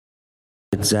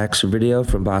it's Zach Servideo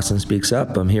from Boston Speaks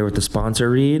Up. I'm here with the sponsor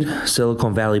read.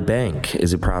 Silicon Valley Bank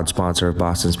is a proud sponsor of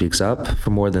Boston Speaks Up. For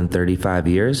more than 35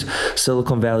 years,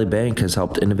 Silicon Valley Bank has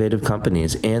helped innovative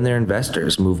companies and their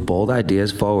investors move bold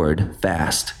ideas forward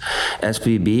fast.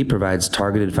 SVB provides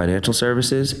targeted financial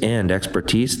services and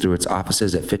expertise through its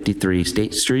offices at 53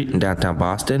 State Street in downtown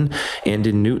Boston and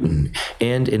in Newton,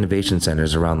 and innovation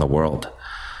centers around the world.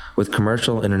 With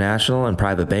commercial, international, and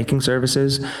private banking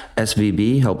services,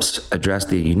 SVB helps address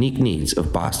the unique needs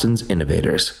of Boston's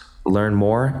innovators. Learn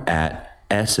more at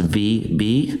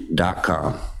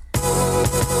svb.com.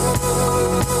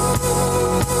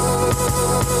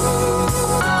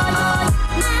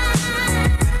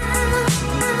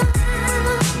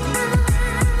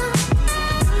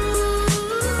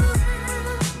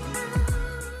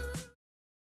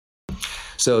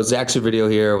 So Zach Servideo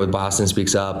here with Boston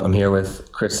Speaks Up. I'm here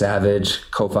with Chris Savage,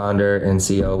 co-founder and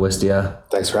CEO of Wistia.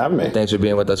 Thanks for having me. Thanks for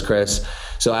being with us, Chris.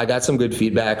 So I got some good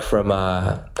feedback from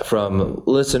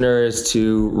listeners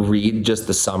to read just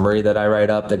the summary that I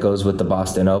write up that goes with the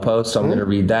Boston O post. So I'm going to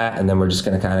read that, and then we're just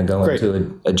going to kind of go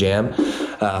into a jam.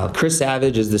 Chris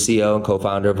Savage is the CEO and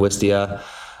co-founder of Wistia,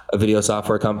 a video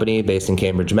software company based in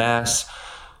Cambridge, Mass.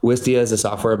 Wistia is the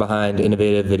software behind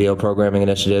innovative video programming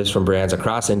initiatives from brands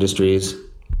across industries.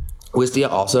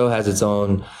 Wistia also has its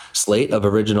own slate of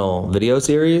original video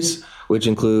series, which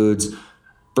includes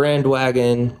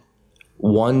Brandwagon,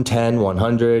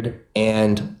 110-100,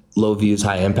 and Low Views,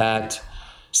 High Impact.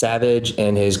 Savage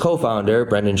and his co-founder,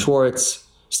 Brendan Schwartz,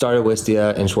 started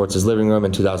Wistia in Schwartz's living room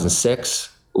in 2006.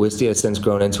 Wistia has since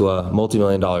grown into a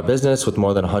multi-million-dollar business with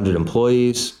more than 100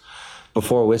 employees.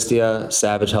 Before Wistia,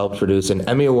 Savage helped produce an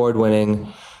Emmy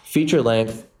Award-winning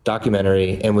feature-length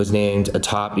documentary and was named a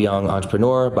top young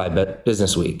entrepreneur by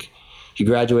Business Week. He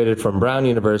graduated from Brown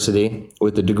University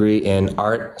with a degree in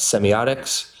art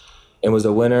semiotics and was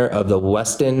a winner of the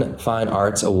Weston Fine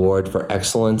Arts Award for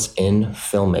Excellence in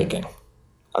Filmmaking.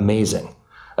 Amazing.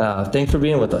 Thanks for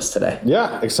being with us today.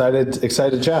 Yeah, excited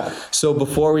to chat. So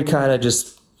before we kind of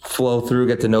just flow through,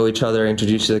 get to know each other,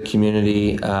 introduce you to the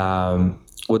community,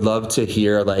 would love to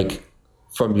hear, like,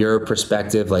 from your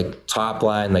perspective, like, top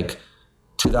line, like,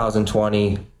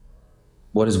 2020,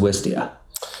 what is Wistia?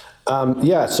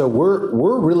 So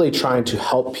we're really trying to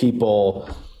help people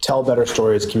tell better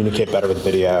stories, communicate better with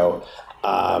video.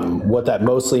 What that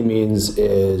mostly means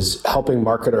is helping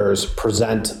marketers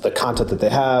present the content that they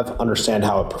have, understand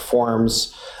how it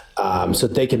performs, so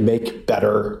they can make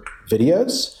better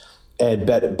videos and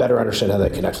better understand how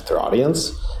they connect with their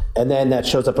audience. And then that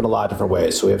shows up in a lot of different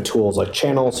ways. So we have tools like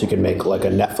channels. So you can make like a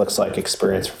Netflix-like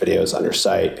experience for videos on your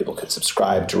site. People can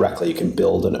subscribe directly. You can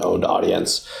build an owned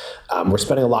audience. We're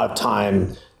spending a lot of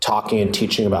time talking and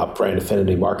teaching about brand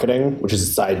affinity marketing, which is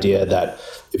this idea that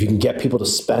if you can get people to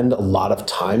spend a lot of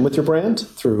time with your brand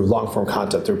through long-form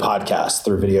content, through podcasts,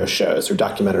 through video shows, through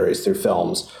documentaries, through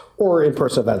films, or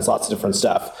in-person events, lots of different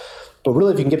stuff. But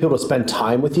really, if you can get people to spend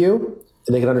time with you,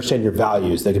 and they can understand your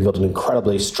values, they can build an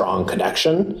incredibly strong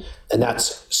connection. And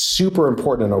that's super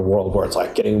important in a world where it's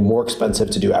like getting more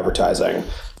expensive to do advertising.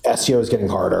 SEO is getting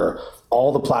harder.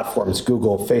 All the platforms,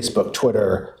 Google, Facebook,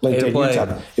 Twitter, LinkedIn,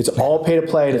 YouTube, it's all pay to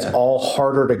play, and it's all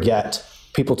harder to get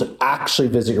people to actually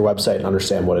visit your website and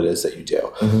understand what it is that you do.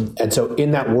 Mm-hmm. And so in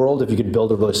that world, if you can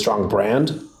build a really strong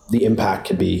brand, the impact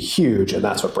can be huge. And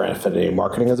that's what brand affinity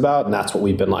marketing is about. And that's what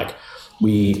we've been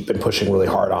pushing really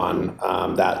hard on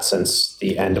that since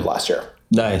the end of last year.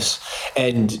 Nice.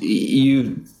 And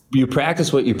you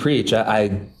practice what you preach. I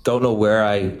don't know where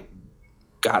I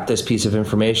got this piece of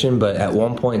information, but at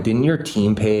one point, didn't your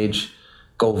team page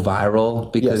go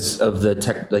viral because of the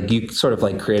tech? Like, you sort of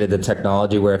like created the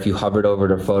technology where if you hovered over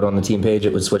the photo on the team page,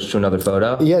 it would switch to another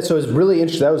photo. Yeah. So it was really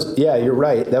interesting. You're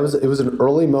right. It was an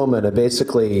early moment of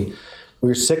basically, we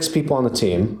were 6 people on the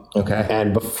team. Okay.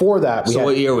 And before that,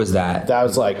 what year was that? That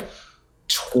was like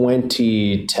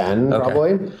 2010,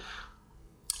 probably.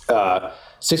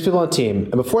 6 people on the team.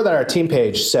 And before that, our team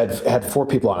page had 4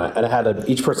 people on it. And it had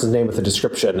each person's name with a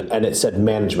description, and it said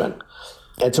management.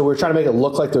 And so we were trying to make it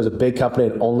look like there was a big company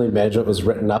and only management was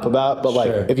written up about.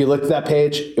 But if you looked at that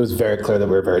page, it was very clear that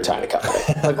we were a very tiny company.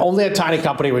 Like, only a tiny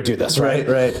company would do this, right?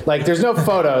 Right. Like, there's no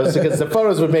photos because the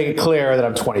photos would make it clear that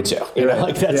I'm 22. You know,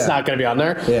 like, that's not going to be on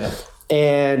there.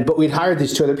 Yeah. But we'd hired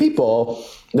these 2 other people.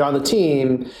 They're on the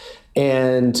team.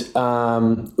 And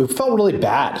we felt really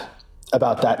bad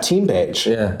about that team page.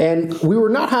 Yeah. And we were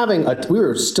not we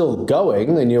were still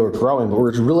going, and you were growing, but we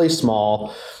were really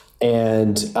small.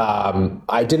 And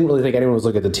I didn't really think anyone was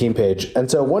looking at the team page.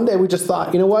 And so one day we just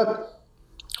thought, you know what?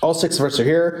 All 6 of us are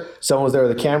here. Someone was there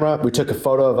with a camera. We took a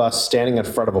photo of us standing in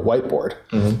front of a whiteboard.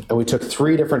 Mm-hmm. And we took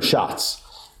 3 different shots.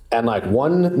 and like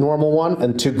one normal one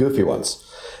and two goofy ones.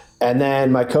 And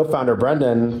then my co-founder,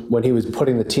 Brendan, when he was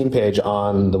putting the team page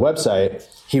on the website,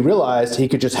 he realized he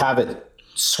could just have it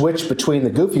switch between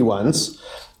the goofy ones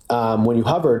when you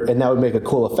hovered, and that would make a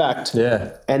cool effect.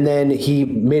 Yeah. And then he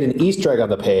made an Easter egg on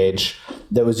the page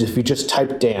that was, if you just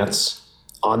type dance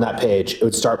on that page, it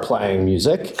would start playing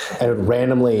music and it would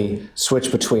randomly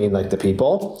switch between like the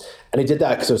people. And he did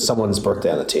that because it was someone's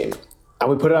birthday on the team. And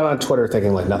we put it out on Twitter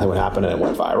thinking like nothing would happen, and it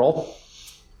went viral.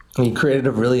 And you created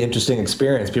a really interesting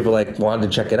experience. People like wanted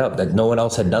to check it out, that no one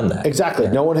else had done that. Exactly.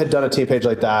 No one had done a team page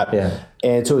like that. Yeah.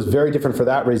 And so it was very different for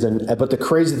that reason. But the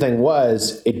crazy thing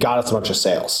was it got us a bunch of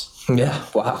sales. Yeah.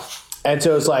 Wow. And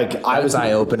so it was like, It was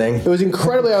eye-opening. It was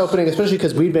incredibly eye-opening, especially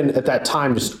because we'd been at that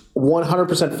time just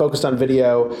 100% focused on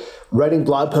video, writing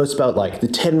blog posts about like the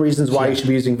 10 reasons why you should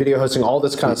be using video hosting, all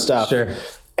this kind of stuff. Sure.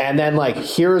 And then like,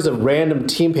 here's a random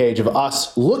team page of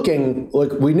us looking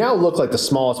like, we now look like the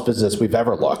smallest business we've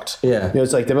ever looked. Yeah. You know,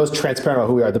 it's like the most transparent about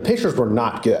who we are. The pictures were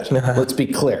not good. Let's be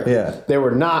clear. Yeah. They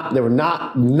were not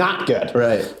good.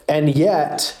 Right. And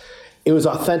yet it was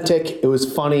authentic. It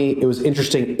was funny. It was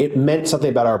interesting. It meant something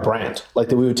about our brand, like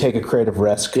that we would take a creative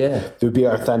risk. Yeah. It would be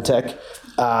authentic.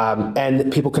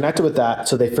 And people connected with that.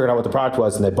 So they figured out what the product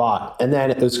was and they bought. And then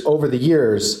it was over the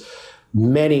years,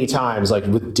 many times, like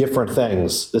with different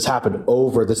things, this happened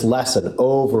this lesson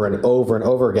over and over and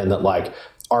over again, that like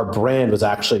our brand was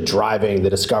actually driving the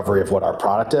discovery of what our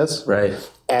product is. Right.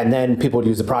 And then people would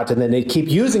use the product and then they'd keep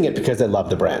using it because they love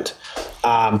the brand.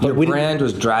 But Your brand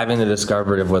was driving the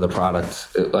discovery of where the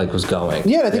product like was going.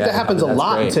 Yeah, and I think that happens a that's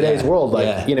lot in great. today's Yeah. world. Like,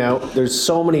 Yeah. you know, there's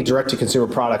so many direct-to-consumer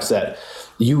products that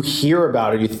you hear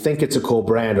about, or you think it's a cool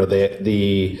brand, or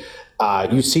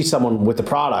you see someone with the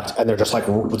product and they're just like,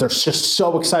 they're just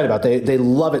so excited about it. They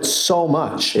love it so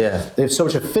much. Yeah. They have so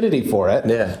much affinity for it.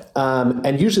 Yeah.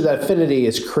 And usually that affinity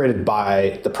is created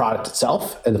by the product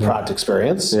itself and the product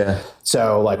experience. Yeah.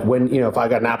 So like when, you know, if I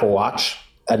got an Apple Watch,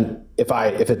 and if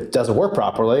it doesn't work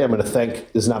properly, I'm going to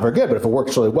think this is not very good. But if it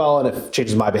works really well and it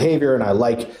changes my behavior and I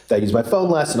like that I use my phone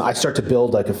less and I start to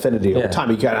build like affinity over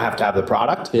time, you kind of have to have the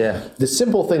product. Yeah. The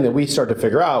simple thing that we started to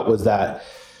figure out was that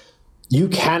you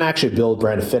can actually build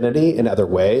brand affinity in other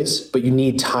ways, but you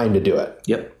need time to do it.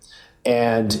 Yep.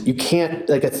 And you can't,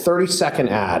 like a 30-second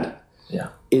ad, Yeah.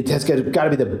 it has got to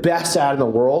be the best ad in the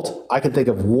world. I can think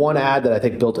of one ad that I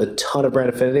think built a ton of brand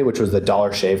affinity, which was the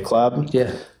Dollar Shave Club.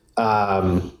 Yeah.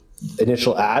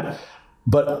 Initial ad.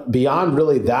 But beyond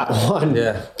really that one,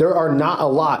 there are not a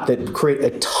lot that create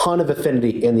a ton of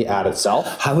affinity in the ad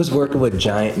itself. I was working with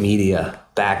Giant Media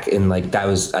back in like,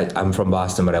 I'm from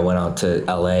Boston, but I went out to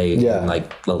LA in like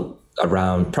probably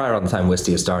around the time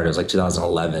Wistia started. It was like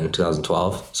 2011,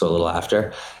 2012, so a little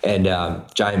after. And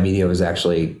Giant Media was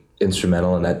actually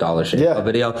instrumental in that Dollar Shave Club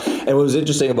video. And what was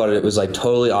interesting about it was like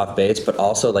totally off base, but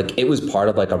also like it was part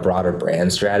of like a broader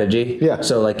brand strategy. Yeah.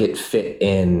 So like it fit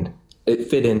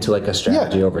into like a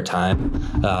strategy over time,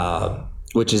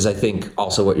 which is I think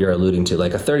also what you're alluding to.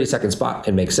 Like a 30-second spot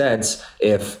can make sense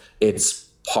if it's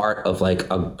part of like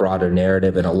a broader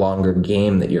narrative and a longer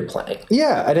game that you're playing.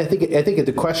 Yeah, and I think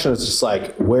the question is just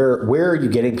like where are you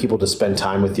getting people to spend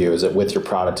time with you? Is it with your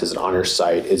product? Is it on your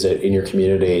site? Is it in your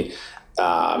community?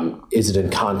 Is it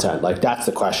in content? Like that's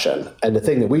the question. And the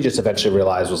thing that we just eventually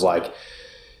realized was like,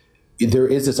 there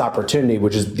is this opportunity,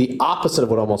 which is the opposite of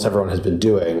what almost everyone has been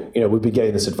doing. You know, we've been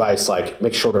getting this advice like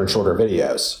make shorter and shorter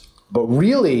videos, but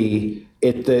really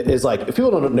it is like, if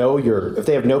people don't know if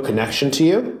they have no connection to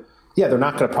you, they're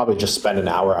not going to probably just spend an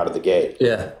hour out of the gate.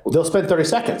 Yeah. They'll spend 30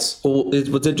 seconds. Well,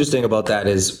 what's interesting about that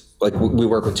is like we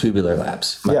work with Tubular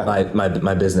Labs.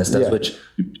 My business does, which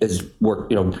is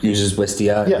uses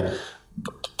Wistia. Yeah.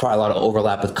 Probably a lot of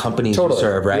overlap with companies you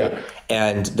serve, right? Yeah.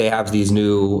 And they have these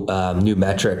new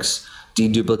metrics: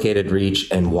 deduplicated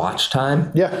reach and watch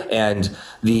time. Yeah. And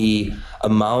the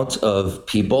amount of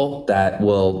people that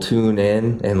will tune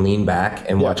in and lean back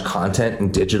and watch content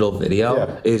in digital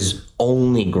video is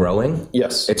only growing.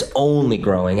 Yes. It's only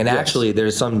growing. And actually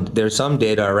there's some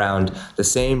data around the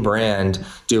same brand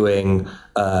doing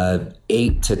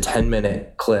 8 to 10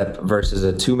 minute clip versus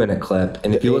a 2-minute clip.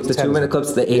 And if you look at the 2-minute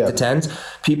clips, the 8 to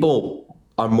 10s, people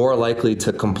are more likely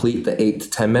to complete the 8 to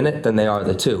 10 minute than they are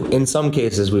the 2. In some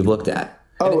cases we've looked at.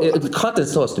 The content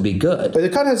still has to be good. But the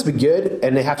content has to be good,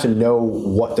 and they have to know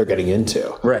what they're getting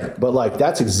into. Right. But like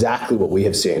that's exactly what we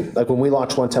have seen. Like when we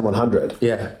launched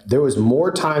 110-100, there was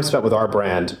more time spent with our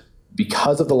brand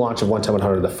because of the launch of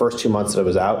 110-100 the first 2 months that it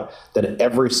was out than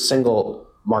every single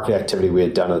marketing activity we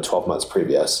had done in the 12 months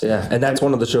previous. Yeah, and that's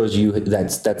one of the shows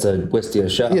that's a Wistia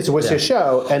show. Yeah, it's a Wistia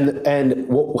show. And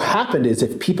what happened is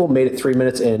if people made it 3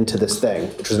 minutes into this thing,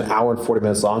 which was an hour and 40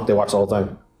 minutes long, they watched the whole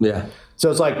thing. Yeah. So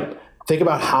it's like, think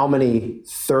about how many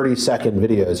 30-second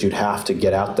videos you'd have to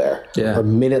get out there, Yeah. or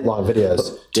minute-long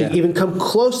videos to Yeah. even come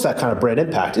close to that kind of brand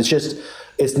impact.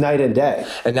 It's night and day.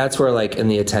 And that's where, like, in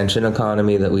the attention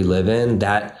economy that we live in,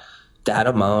 that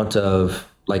amount of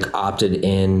like opted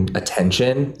in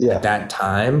attention at that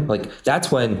time, like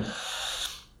that's when,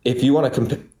 if you want to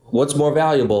compare, what's more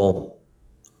valuable,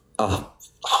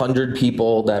 100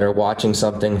 people that are watching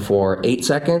something for 8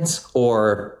 seconds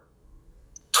or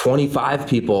 25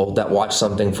 people that watch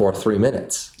something for 3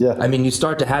 minutes? Yeah. I mean, you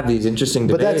start to have these interesting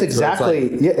debates. But that's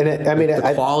exactly,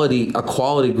 a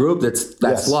quality group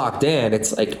that's locked in.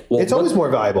 It's like, well, it's always more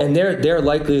valuable. And their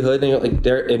likelihood,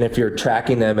 and if you're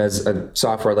tracking them as a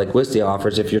software like Wistia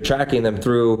offers, if you're tracking them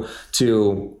through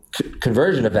to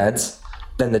conversion events,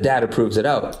 then the data proves it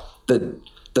out.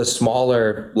 The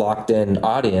smaller locked in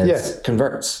audience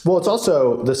converts. Well, it's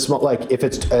also the small, like if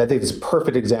it's, I think it's a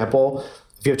perfect example.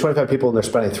 If you have 25 people and they're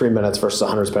spending 3 minutes versus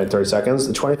 100 spending 30 seconds,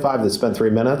 the 25 that spend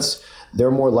 3 minutes, they're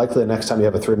more likely the next time you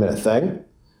have a 3-minute thing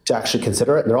to actually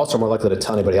consider it. And they're also more likely to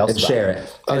tell anybody else about share it.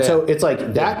 it. And so it's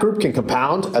like that group can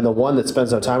compound and the one that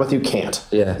spends no time with you can't.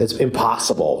 Yeah. It's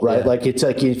impossible, right? Yeah. Like it's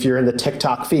like if you're in the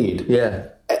TikTok feed. Yeah.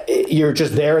 You're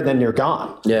just there and then you're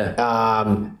gone. Yeah.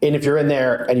 And if you're in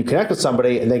there and you connect with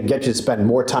somebody and they can get you to spend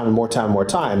more time and more time and more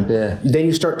time, then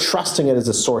you start trusting it as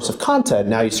a source of content.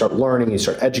 Now you start learning, you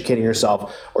start educating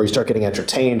yourself, or you start getting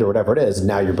entertained or whatever it is.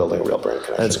 Now you're building a real brand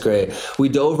connection. That's great. We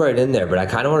dove right in there, but I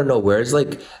kind of want to know where's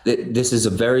like, this is a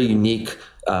very unique,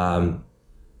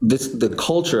 the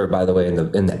culture, by the way,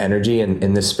 in the energy and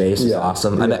in this space is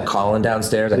awesome. I met Colin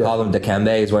downstairs. I call him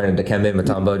Dikembe. He's wearing a Dikembe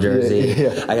Mutombo jersey.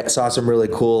 I saw some really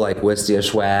cool like Wistia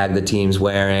swag the team's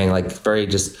wearing, like very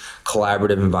just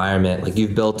collaborative environment. Like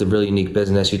you've built a really unique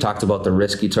business. You talked about the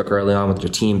risk you took early on with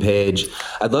your team page.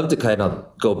 I'd love to kind of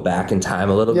go back in time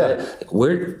a little bit. Like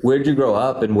where'd you grow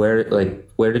up and where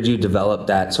did you develop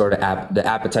that sort of the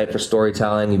appetite for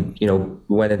storytelling? You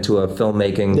went into a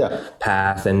filmmaking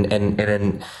path and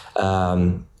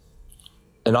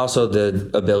also the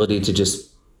ability to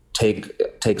just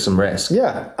take some risk.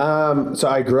 So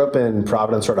I grew up in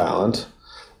Providence, Rhode Island,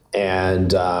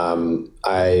 and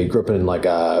I grew up in like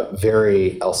a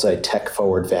very, I'll say, tech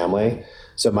forward family.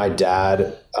 So my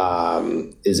dad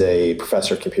is a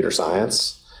professor of computer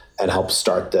science and helped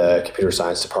start the computer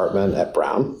science department at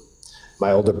Brown.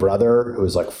 My older brother, who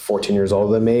was like 14 years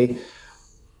older than me,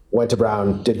 went to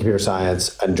Brown, did computer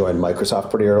science, and joined Microsoft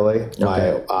pretty early.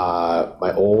 Okay.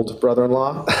 My old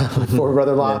brother-in-law, former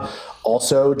brother-in-law,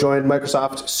 also joined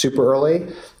Microsoft super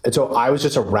early. And so I was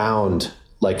just around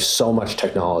like so much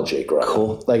technology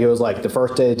growing up. Like it was like the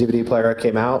first day the DVD player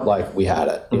came out, like we had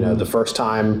it. The first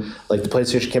time like the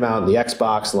PlayStation came out and the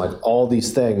Xbox and like all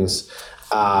these things.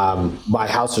 My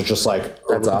house was just like,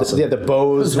 that's awesome. The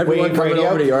Bose wave radio.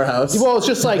 Over to your house? Well, it's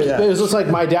just like, it was just like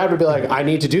my dad would be like, I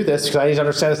need to do this because I need to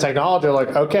understand this technology. They're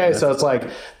like, okay. So it's like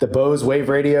the Bose wave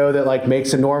radio that like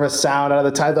makes enormous sound out of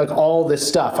the tide, like all this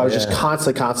stuff. I was just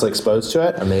constantly exposed to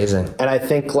it. Amazing. And I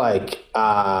think like,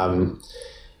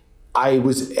 I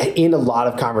was in a lot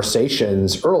of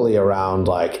conversations early around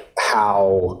like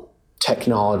how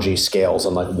technology scales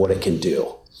and like what it can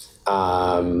do.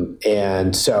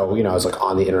 And so, I was like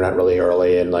on the internet really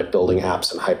early and like building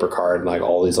apps and HyperCard and like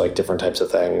all these like different types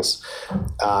of things.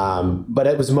 But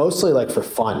it was mostly like for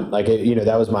fun. Like,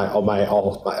 that was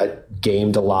I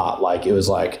gamed a lot. Like it was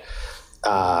like,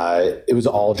 it was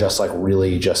all just like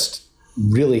really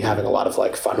having a lot of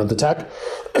like fun with the tech.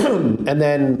 And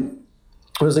then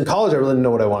when I was in college, I really didn't know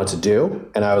what I wanted to do.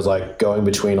 And I was like going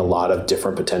between a lot of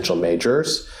different potential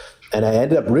majors. And I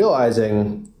ended up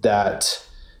realizing that,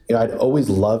 I'd always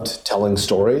loved telling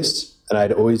stories, and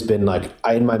I'd always been like,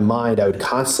 in my mind, I would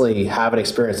constantly have an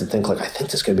experience and think like, I think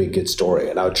this is going to be a good story.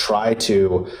 And I would try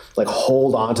to like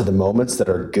hold on to the moments that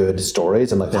are good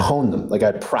stories and like hone them. Like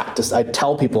I'd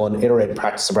tell people and iterate,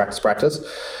 practice.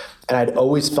 And I'd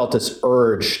always felt this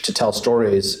urge to tell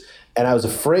stories. And I was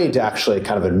afraid to actually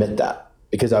kind of admit that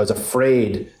because I was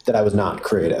afraid that I was not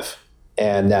creative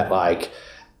and that like,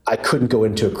 I couldn't go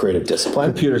into a creative discipline.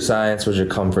 Computer science was your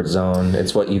comfort zone.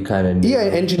 It's what you kind of knew. Yeah,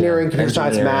 engineering, computer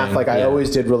science, math. Like I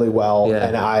always did really well,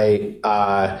 and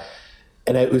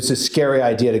and it was a scary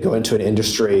idea to go into an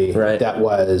industry that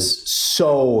was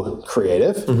so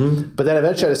creative. Mm-hmm. But then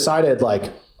eventually I decided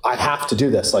like I have to do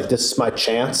this. Like this is my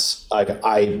chance. Like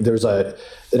there's an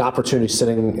opportunity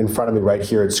sitting in front of me right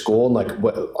here at school, and like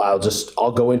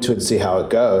I'll go into it and see how it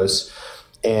goes.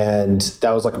 And that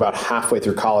was like about halfway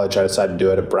through college. I decided to do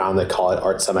it at Brown. They call it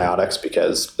art semiotics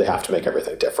because they have to make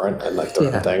everything different and like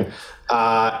their own thing.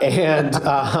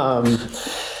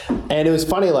 And it was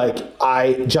funny, like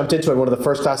I jumped into it. One of the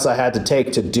first classes I had to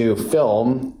take to do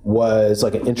film was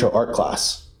like an intro art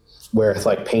class where it's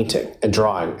like painting and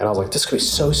drawing. And I was like, this could be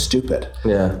so stupid.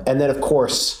 Yeah. And then of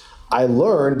course I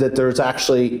learned that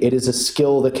it is a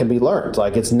skill that can be learned.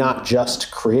 Like it's not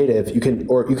just creative. You can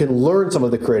learn some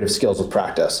of the creative skills with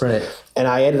practice. Right. And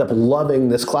I ended up loving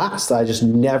this class that I just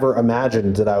never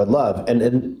imagined that I would love. And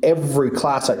in every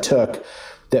class I took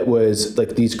that was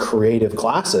like these creative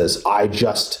classes,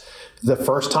 the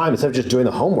first time, instead of just doing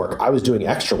the homework, I was doing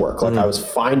extra work. Like I was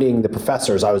finding the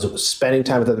professors, I was spending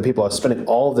time with other people, I was spending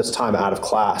all of this time out of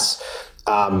class.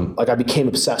 Like I became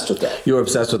obsessed with it. You were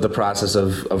obsessed with the process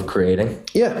of creating?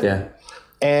 Yeah. Yeah.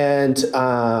 And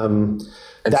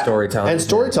storytelling. And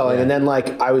storytelling. Yeah. And then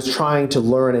like I was trying to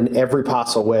learn in every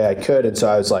possible way I could. And so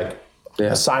I was like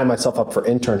signing myself up for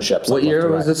internships. What year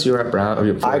was this? You were at Brown?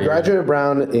 I graduated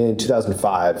Brown in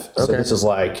 2005. So this is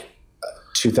like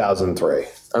 2003.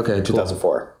 Okay,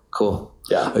 2004. Cool.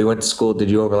 Yeah. Oh, you went to school.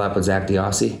 Did you overlap with Zach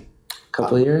DiOssi? A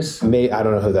couple of years? I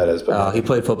don't know who that is, but He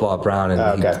played football at Brown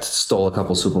and he stole a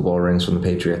couple Super Bowl rings from the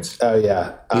Patriots. oh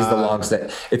yeah. He's the long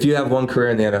snapper. If you have one career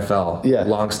in the NFL,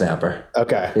 long snapper.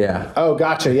 Okay. Yeah. Oh,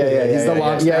 gotcha. Yeah. He's the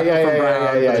long snapper from Brown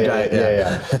for the Giants.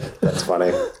 Yeah. That's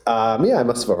funny. I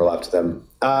must have overlapped with him.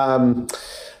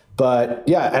 But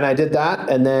yeah, and I did that.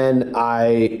 And then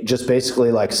I just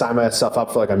basically like signed myself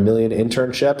up for like a million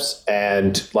internships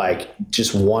and like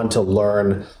just want to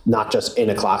learn, not just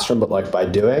in a classroom, but like by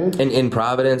doing. And in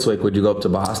Providence, like, would you go up to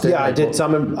Boston? Yeah, like, I did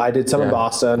some in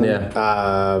Boston.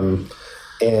 Yeah.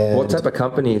 And what type of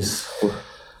companies?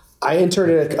 I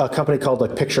interned at a company called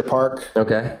like Picture Park.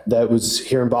 Okay. That was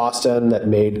here in Boston that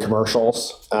made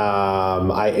commercials.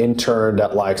 I interned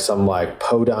at like some like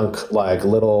podunk, like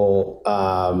little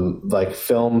like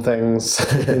film things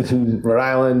in Rhode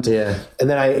Island. Yeah. And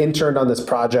then I interned on this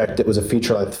project that was a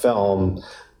feature-length film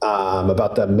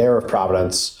about the mayor of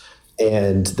Providence.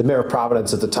 And the mayor of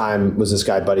Providence at the time was this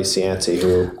guy, Buddy Cianci,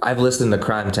 who... I've listened to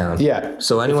Crime Town. Yeah.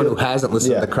 So anyone who hasn't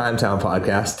listened to the Crime Town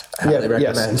podcast, I highly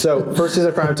recommend. Yes. So First Season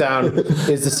of Crime Town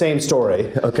is the same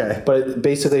story. Okay. But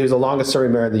basically, he was the longest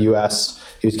serving mayor in the U.S.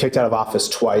 He was kicked out of office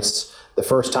twice. The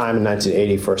first time in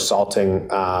 1980 for assaulting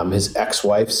his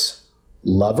ex-wife's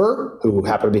lover, who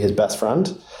happened to be his best friend,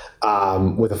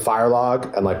 with a fire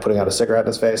log and like putting out a cigarette in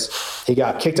his face. He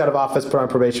got kicked out of office, put on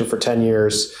probation for 10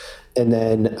 years, and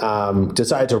then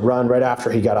decided to run right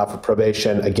after he got off of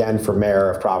probation again for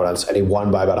mayor of Providence, and he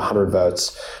won by about 100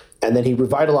 votes. And then he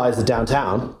revitalized the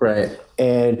downtown, right?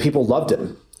 And people loved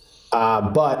him.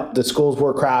 But the schools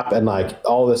were crap and like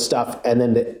all this stuff. And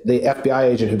then the FBI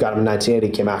agent who got him in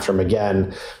 1980 came after him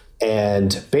again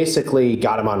and basically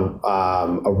got him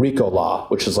on a RICO law,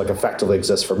 which is like effectively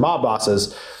exists for mob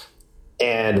bosses.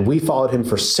 And we followed him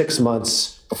for 6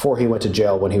 months before he went to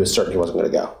jail when he was certain he wasn't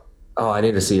going to go. Oh, I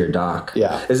need to see your doc.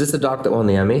 Yeah. Is this the doc that won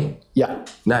the Emmy? Yeah.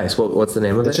 Nice. What's the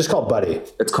name of it? It's just called Buddy.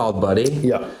 It's called Buddy?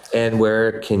 Yeah. And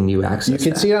where can you access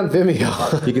You can see it on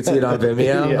Vimeo. You can see it on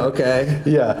Vimeo? Yeah. Okay.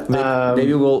 Yeah.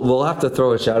 Maybe we'll have to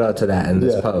throw a shout out to that in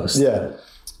this post. Yeah.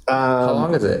 How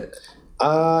long is it?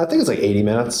 I think it's like 80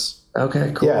 minutes.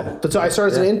 Okay, cool. Yeah. But so I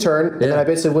started as an intern and then I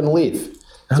basically wouldn't leave.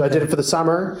 So I did it for the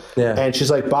summer. Yeah. And she's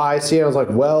like, bye, see you. I was like,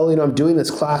 well, I'm doing this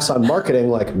class on marketing.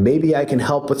 Like, maybe I can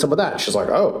help with some of that. She's like,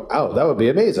 oh, that would be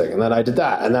amazing. And then I did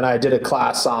that. And then I did a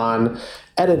class on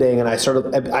editing. And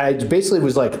I basically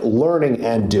was like learning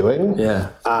and doing. Yeah.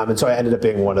 And so I ended up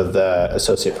being one of the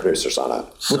associate producers on it,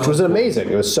 which was amazing.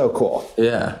 It was so cool.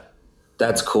 Yeah.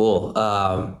 That's cool.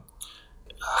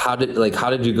 How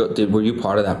did you go? Were you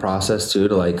part of that process too,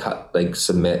 to like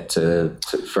submit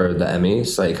for the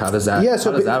Emmys? Like, how does that?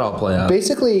 How does that all play out?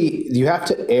 Basically, you have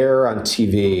to air on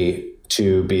TV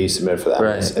to be submitted for the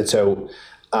Emmys, Right. and so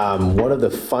one of the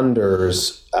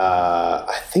funders,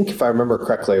 I think if I remember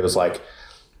correctly, it was like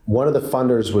one of the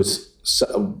funders was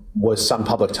some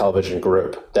public television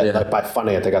group that like by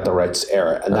funding it, they got the rights to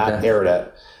air it, and that aired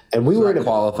it. And we were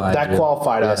qualified. That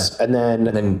qualified us, and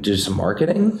then do some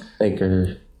marketing,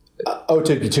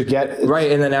 to get right,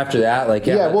 and then after that,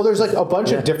 well, there's like a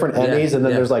bunch of different Emmys, and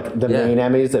then there's like the main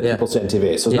Emmys that people see on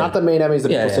TV. So it's not the main Emmys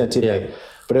that people see on TV,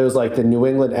 but it was like the New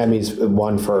England Emmys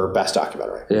won for best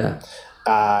documentary. Yeah,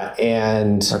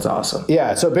 and that's awesome.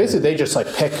 Yeah, so basically they just like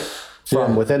pick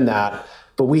from within that.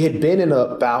 But we had been in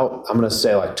about, I'm going to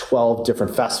say like 12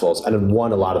 different festivals and had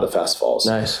won a lot of the festivals.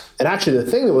 Nice. And actually the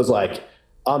thing that was like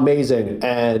amazing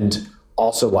and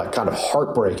also like kind of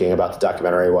heartbreaking about the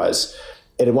documentary was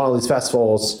it had won all these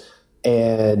festivals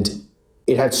and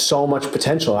it had so much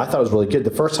potential. I thought it was really good.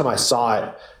 The first time I saw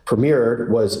it premiered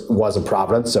was in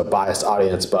Providence, so biased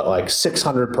audience, but like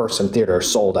 600 person theater,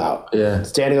 sold out. Yeah.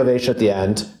 Standing ovation at the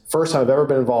end. First time I've ever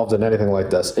been involved in anything like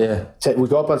this. Yeah. We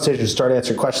go up on stage and start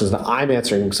answering questions, and I'm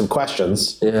answering some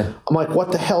questions. Yeah. I'm like,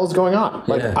 what the hell is going on?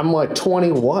 Like, Yeah. I'm like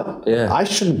 21. Yeah. I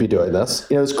shouldn't be doing this.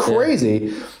 It's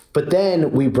crazy. But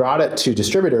then we brought it to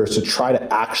distributors to try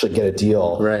to actually get a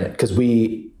deal. Right. Because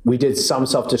we did some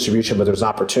self-distribution, but there's an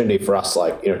opportunity for us to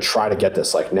like, try to get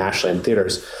this like nationally in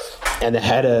theaters. And the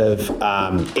head of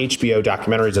HBO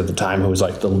documentaries at the time, who was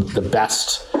like the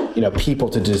best, people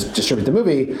to distribute the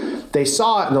movie, they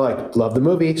saw it and they're like, love the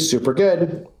movie, super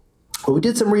good. But we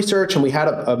did some research and we had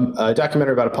a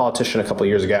documentary about a politician a couple of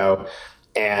years ago.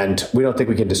 And we don't think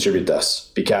we can distribute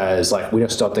this because like, we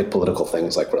just don't think political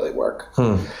things like really work.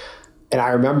 And I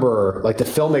remember like the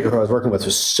filmmaker who I was working with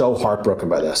was so heartbroken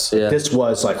by this. Yeah. This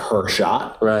was like her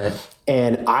shot. Right.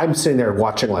 And I'm sitting there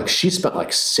watching, like, she spent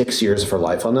like 6 years of her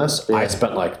life on this. Yeah.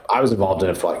 I was involved in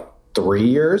it for like 3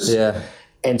 years. Yeah.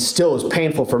 And still it was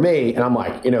painful for me. And I'm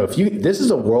like, this is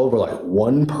a world where like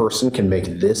one person can make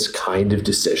this kind of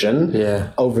decision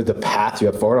over the path you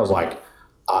have forward. I was like,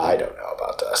 I don't know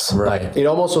about this. Right. Like, it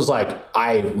almost was like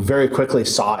I very quickly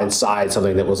saw inside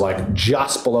something that was like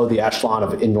just below the echelon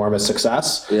of enormous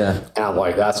success. Yeah. And I'm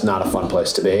like, that's not a fun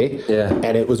place to be. Yeah.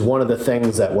 And it was one of the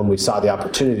things that when we saw the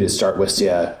opportunity to start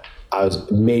Wistia,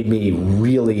 made me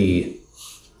really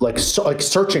like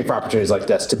searching for opportunities like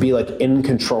this, to be like in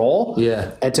control.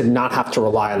 Yeah. And to not have to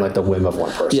rely on like the whim of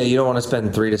one person. Yeah. You don't want to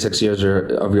spend 3 to 6 years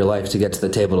of your life to get to the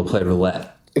table to play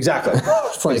roulette. Exactly.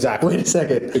 It's like, exactly. Wait a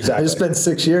second. Exactly. I just spent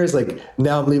 6 years. Like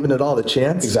now I'm leaving it all to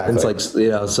chance. Exactly. And it's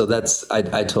like, so that's, I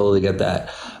totally get that.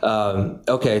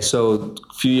 Okay. So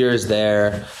a few years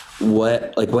there,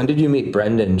 when did you meet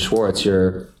Brendan Schwartz,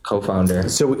 your co-founder?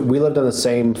 So we lived on the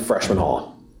same freshman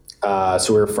hall.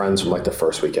 So we were friends from like the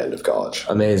first weekend of college.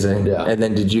 Amazing. Yeah. And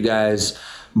then did you guys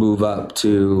move up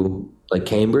to like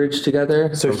Cambridge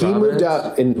together? So he moved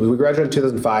up we graduated in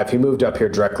 2005. He moved up here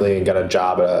directly and got a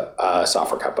job at a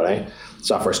software company,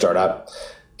 software startup,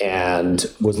 and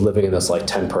was living in this like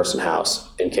 10-person house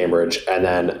in Cambridge. And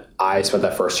then I spent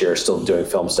that first year still doing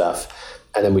film stuff.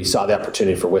 And then we saw the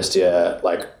opportunity for Wistia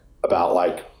about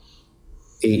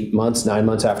 9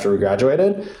 months after we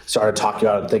graduated, started talking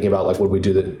about it, thinking about like, would we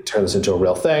turn this into a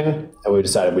real thing? And we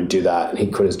decided we'd do that. And he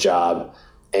quit his job.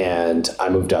 And I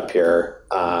moved up here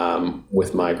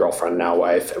with my girlfriend, now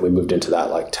wife, and we moved into that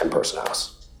like 10-person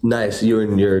house. Nice. You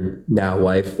and your now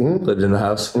wife lived in the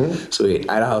house? Sweet.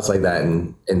 I had a house like that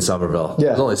in Somerville. Yeah.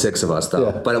 There's only 6 of us though.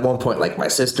 Yeah. But at one point, like my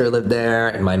sister lived there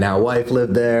and my now wife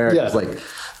lived there. Yeah. It was like,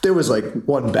 there was like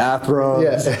 1 bathroom.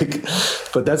 Yeah.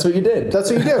 But that's what you did. That's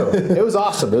what you do. It was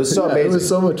awesome. It was so amazing. It was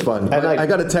so much fun. And I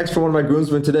got a text from one of my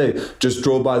groomsmen today. Just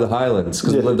drove by the Highlands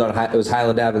because we lived on it was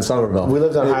Highland Ave in Somerville. We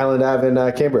lived on Highland Ave in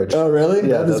Cambridge. Oh, really?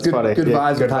 Yeah, that's good, funny. Good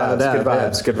vibes with Highland Ave.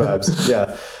 Good vibes.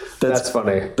 Yeah. That's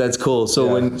funny. That's cool.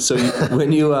 So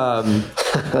when you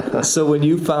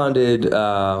founded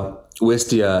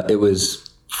Wistia,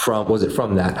 was it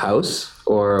from that house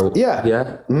or yeah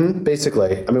mm-hmm.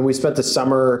 Basically, I mean, we spent the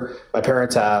summer. My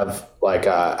parents have like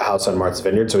a house on Martha's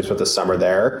Vineyard, so we spent the summer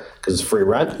there because it's free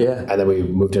rent. Yeah, and then we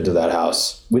moved into that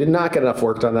house. We did not get enough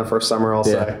work done that first summer, I'll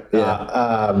say.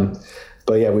 Yeah.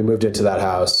 But yeah, we moved into that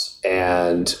house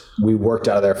and we worked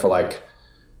out of there for like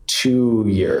 2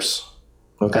 years.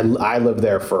 Okay, and I lived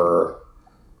there for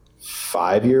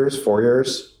 4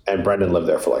 years, and Brendan lived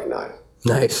there for like 9.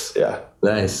 Nice. Yeah.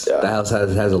 Nice. Yeah. The house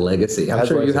has a legacy. I'm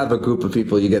sure you have a group of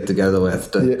people you get together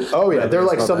with. Oh yeah, they're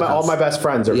like all my best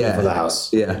friends are from the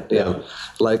house. Yeah.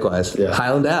 Likewise. Yeah.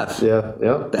 Highland Ave. Yeah.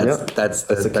 That's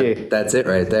the key. That's it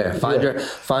right there.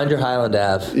 Find your Highland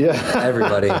Ave. Yeah.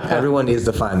 Everyone needs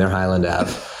to find their Highland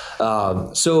Ave.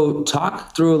 So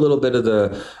talk through a little bit of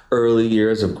the early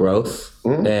years of growth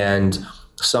and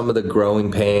some of the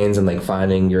growing pains and like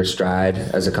finding your stride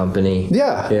as a company.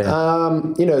 Yeah.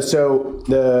 So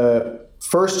the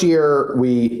first year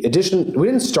we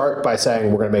didn't start by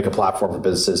saying we're going to make a platform for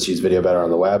businesses to use video better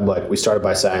on the web. Like we started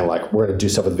by saying like, we're going to do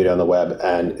stuff with video on the web.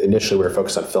 And initially we were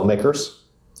focused on filmmakers.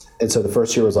 And so the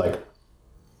first year was like,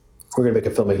 we're going to make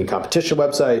a filmmaking competition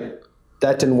website.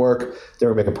 That didn't work. Then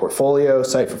we're making a portfolio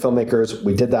site for filmmakers.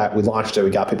 We did that. We launched it.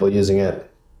 We got people using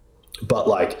it. But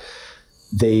like,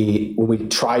 when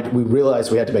we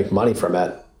realized we had to make money from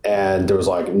it, and there was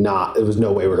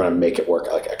no way we were going to make it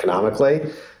work like economically.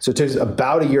 So it took us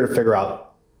about a year to figure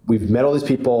out. We've met all these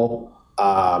people.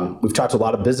 We've talked to a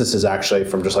lot of businesses actually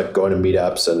from just like going to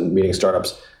meetups and meeting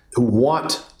startups.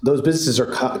 those businesses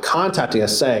are contacting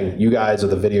us saying, you guys are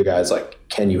the video guys, like,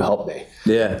 can you help me?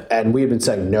 Yeah. And we've been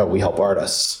saying, no, we help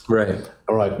artists. Right. And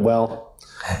we're like, well,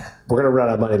 we're going to run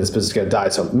out of money. This business is going to die.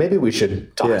 So maybe we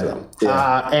should talk to them.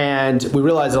 Yeah. And we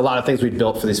realized a lot of things we'd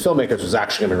built for these filmmakers was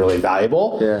actually going to be really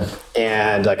valuable. Yeah.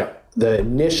 And like the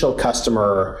initial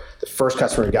customer, the first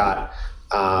customer we got,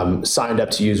 signed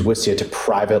up to use Wistia to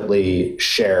privately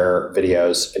share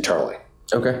videos internally.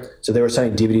 Okay. So they were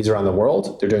sending DVDs around the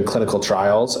world. They're doing clinical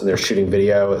trials and they're shooting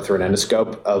video through an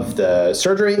endoscope of the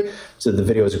surgery. So the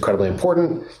video is incredibly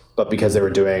important. But because they were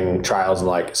doing trials in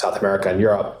like South America and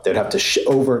Europe, they'd have to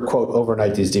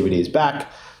overnight these DVDs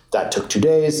back. That took 2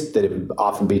 days. That it would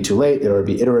often be too late. They would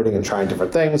be iterating and trying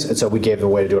different things. And so we gave them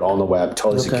a way to do it all on the web,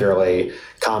 totally securely,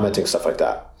 commenting, stuff like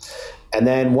that. And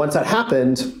then once that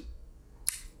happened,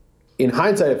 in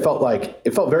hindsight, it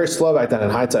felt very slow back then. In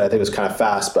hindsight, I think it was kind of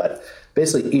fast, but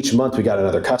basically each month we got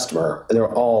another customer, and they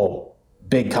were all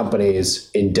big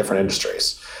companies in different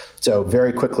industries. So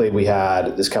very quickly we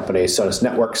had this company, Sonus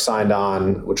Networks, signed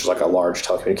on, which was like a large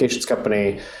telecommunications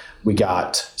company. We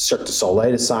got Cirque du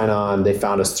Soleil to sign on. They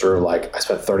found us through I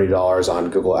spent $30 on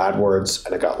Google AdWords,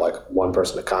 and I got one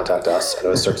person to contact us, and it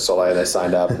was Cirque du Soleil. They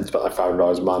signed up and spent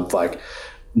 $500 a month.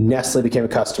 Nestle became a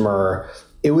customer.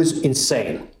 It was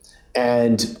insane.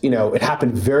 And, it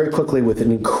happened very quickly with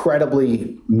an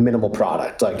incredibly minimal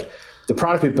product. The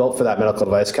product we built for that medical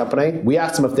device company, we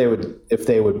asked them if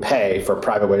they would pay for a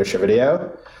private way to share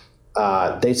video.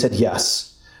 They said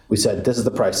yes. We said, this is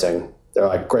the pricing. They're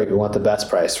like, great, we want the best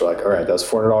price. We're like, all right, that's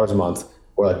 $400 a month.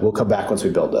 We're like, we'll come back once we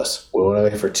build this. We went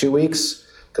away for 2 weeks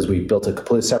because we built a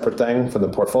completely separate thing from the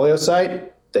portfolio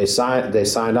site. They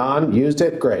signed on, used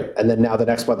it, great. And then now the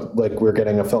next month, we're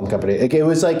getting a film company. It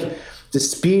was the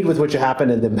speed with which it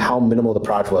happened and then how minimal the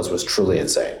product was truly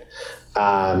insane.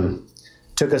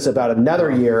 Took us about another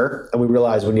year, and we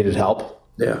realized we needed help.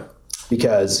 Yeah.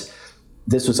 Because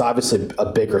this was obviously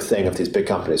a bigger thing if these big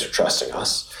companies were trusting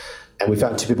us. And we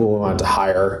found 2 people we wanted to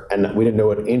hire, and we didn't know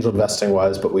what angel investing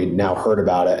was, but we now heard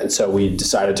about it. And so we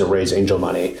decided to raise angel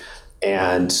money,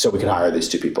 and so we could hire these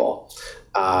 2 people.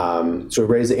 So we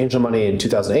raised the angel money in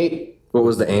 2008. What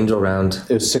was the angel round?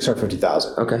 It was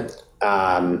 $650,000. Okay.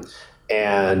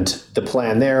 And the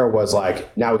plan there was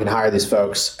now we can hire these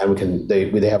folks, and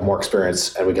they have more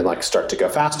experience, and we can start to go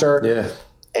faster. Yeah.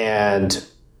 And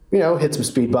hit some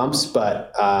speed bumps,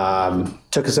 but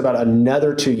took us about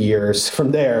another 2 years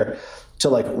from there to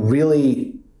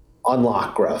really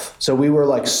unlock growth. So we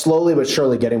were slowly but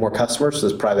surely getting more customers for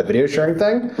this private video sharing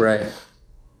thing. Right.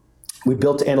 We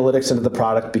built analytics into the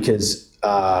product because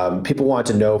people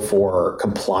wanted to know for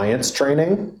compliance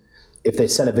training if they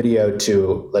sent a video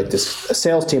to a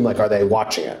sales team, are they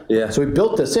watching it? Yeah. So we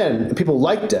built this in, and people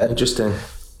liked it. Interesting.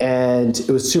 And it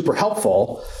was super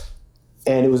helpful.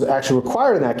 And it was actually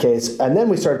required in that case. And then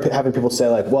we started having people say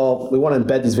well, we want to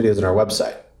embed these videos in our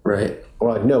website. Right.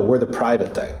 We're like, no, we're the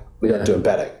private thing. We don't do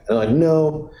embedding. And they're like,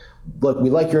 no, look, we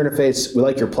like your interface. We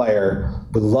like your player.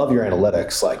 We love your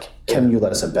analytics. Can you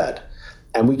let us embed?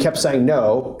 And we kept saying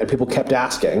no, and people kept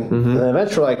asking. Mm-hmm. And then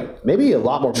eventually, maybe a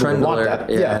lot more people want that.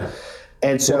 Yeah.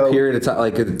 And so what period of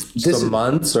time, some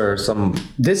months or some.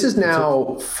 This is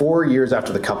now 4 years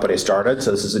after the company started. So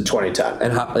this is in 2010.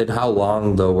 And how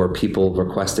long though were people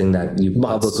requesting that you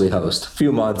publicly host? A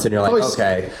few months, and you're like,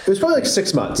 okay. It was probably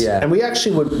 6 months. Yeah. And we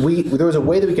actually there was a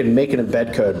way that we could make an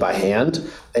embed code by hand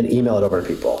and email it over to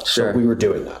people. Sure. So we were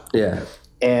doing that. Yeah.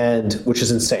 And which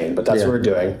is insane, but that's what we're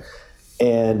doing.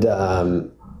 And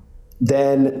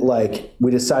then we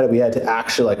decided we had to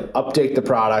actually update the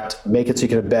product, make it so you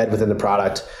can embed within the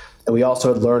product. And we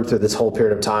also had learned through this whole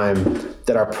period of time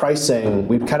that our pricing,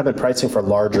 we've kind of been pricing for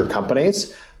larger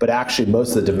companies, but actually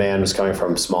most of the demand was coming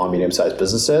from small and medium-sized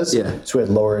businesses. Yeah. So we had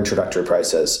lower introductory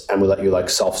prices, and we let you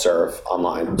self-serve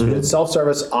online. So we did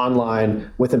self-service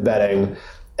online with embedding,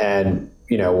 and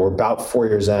we're about 4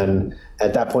 years in.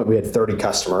 At that point, we had 30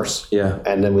 customers. Yeah.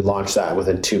 And then we launched that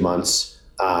within 2 months.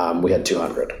 We had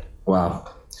 200.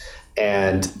 Wow.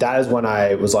 And that is when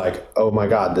I was like, oh my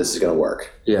God, this is going to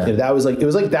work. Yeah. And that was it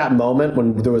was that moment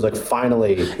when there was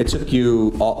finally. It took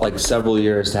you several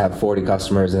years to have 40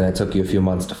 customers, and it took you a few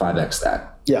months to 5X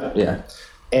that. Yeah. Yeah.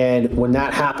 And when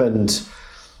that happened,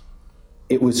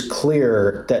 it was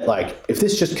clear that if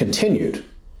this just continued,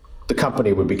 the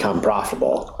company would become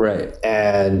profitable. Right.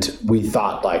 And we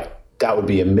thought that would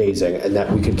be amazing, and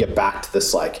that we could get back to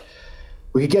this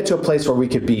we could get to a place where we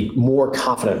could be more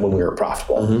confident when we were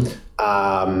profitable.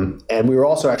 Mm-hmm. And we were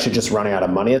also actually just running out of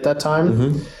money at that time.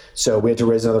 Mm-hmm. So we had to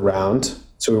raise another round.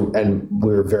 And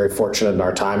we were very fortunate in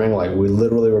our timing. We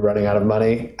literally were running out of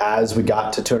money as we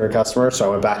got to 200 customers. So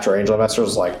I went back to our angel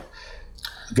investors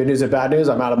Good news and bad news,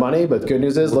 I'm out of money, but good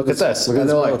news is, look at this. And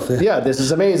they're like, yeah, this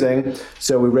is amazing.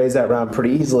 So we raised that round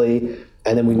pretty easily.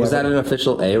 And then Was that an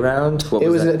official A round? What it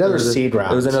was that? another seed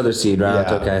round. It was another seed round.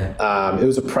 Yeah. Okay. It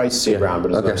was a price seed round, but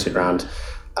it was another seed round.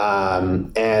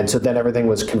 And so then everything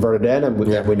was converted in, and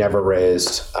we never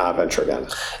raised venture again.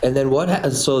 And then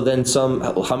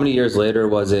how many years later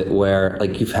was it where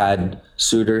like you've had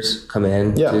suitors come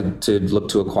in to look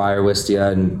to acquire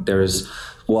Wistia, and there's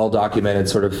well-documented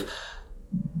sort of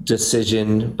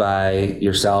decision by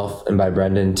yourself and by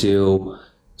Brendan to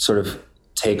sort of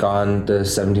take on the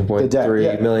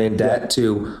 17.3 million debt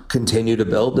to continue to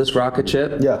build this rocket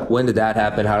ship? Yeah. When did that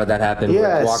happen? How did that happen?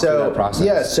 Walk through that process.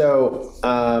 Yeah, so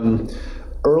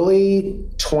early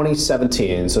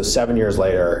 2017, so 7 years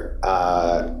later,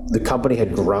 the company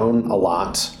had grown a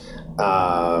lot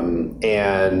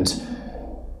and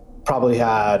probably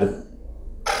had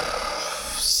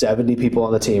 70 people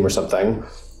on the team or something.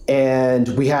 And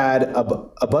we had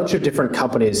a bunch of different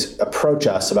companies approach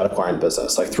us about acquiring the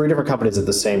business, like 3 different companies at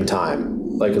the same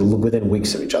time, like within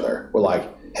weeks of each other. We're like,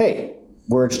 hey,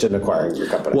 we're interested in acquiring your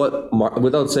company.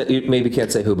 Without saying, you maybe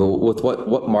can't say who, but with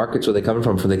what markets were they coming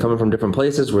from? Were they coming from different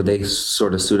places? Were they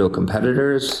sort of pseudo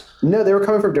competitors? No, they were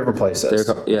coming from different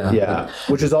places. Yeah,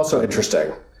 which is also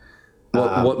interesting.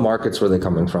 What markets were they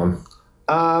coming from?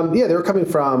 They were coming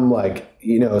from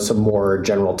some more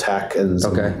general tech and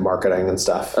some marketing and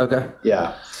stuff. Okay.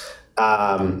 Yeah.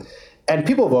 And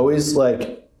people have always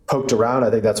poked around. I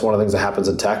think that's one of the things that happens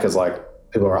in tech is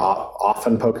people are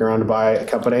often poking around to buy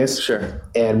companies. Sure.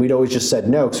 And we'd always just said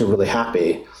no because we're really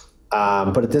happy.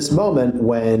 But at this moment,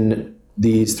 when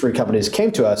these 3 companies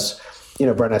came to us,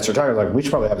 Brent and I started talking, we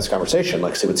should probably have this conversation,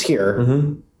 see what's here.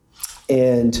 Mm-hmm.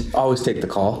 And always take the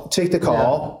call.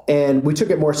 Yeah. And we took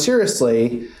it more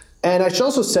seriously. And I should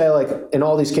also say, in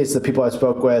all these cases, the people I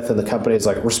spoke with and the companies,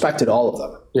 respected all of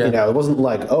them. Yeah. It wasn't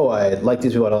I like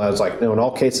these people. I was no, in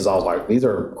all cases, I was these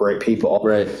are great people.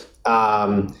 Right.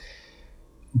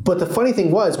 But the funny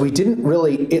thing was, we didn't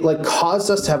really, it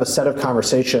caused us to have a set of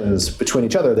conversations between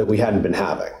each other that we hadn't been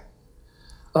having.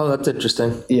 Oh, that's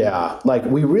interesting. Yeah.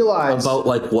 We realized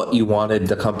about what you wanted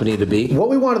the company to be. What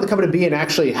we wanted the company to be and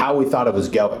actually how we thought it was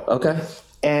going. Okay.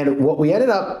 And what we ended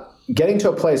up getting to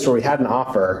a place where we had an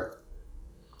offer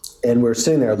and we were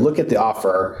sitting there, look at the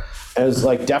offer, and it was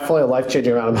definitely a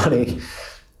life-changing amount of money.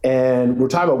 And we're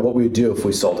talking about what we would do if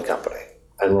we sold the company.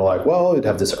 And we're well, we'd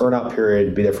have this earn-out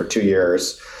period, be there for 2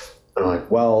 years. And I'm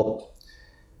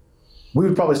we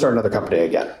would probably start another company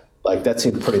again. That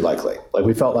seemed pretty likely.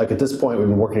 We felt at this point, we've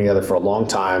been working together for a long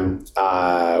time.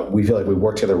 We feel we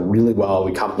work together really well.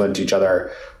 We complement each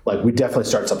other. We'd definitely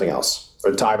start something else.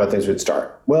 Or talk about things we'd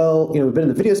start. Well, we've been in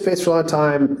the video space for a long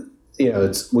time.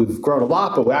 We've grown a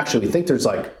lot, but we think there's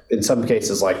in some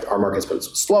cases, our market's been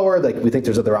slower. We think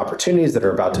there's other opportunities that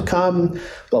are about to come,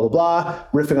 blah, blah, blah,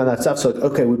 riffing on that stuff. So,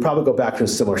 okay, we'd probably go back to a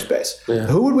similar space. Yeah.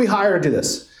 Who would we hire to do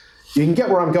this? You can get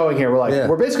where I'm going here. We're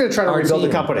we're basically trying to rebuild the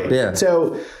company. Yeah.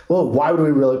 So, why would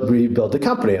we really rebuild the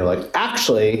company? And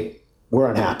actually, we're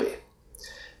unhappy.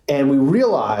 And we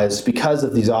realized because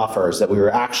of these offers that we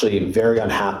were actually very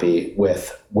unhappy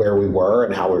with where we were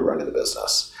and how we were running the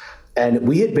business. And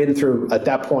we had been through, at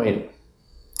that point,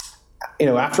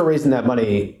 after raising that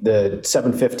money, the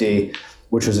 $750,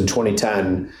 which was in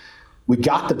 2010, we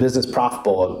got the business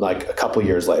profitable a couple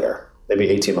years later, maybe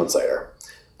 18 months later.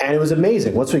 And it was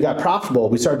amazing. Once we got profitable,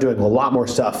 we started doing a lot more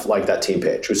stuff like that team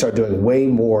page. We started doing way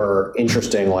more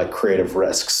interesting, creative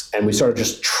risks. And we started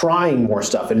just trying more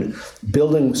stuff and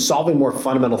solving more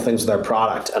fundamental things with our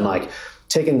product and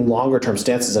taking longer term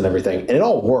stances and everything. And it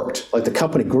all worked. The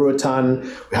company grew a ton.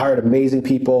 We hired amazing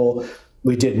people.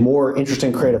 We did more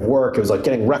interesting creative work. It was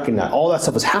getting recognized. All that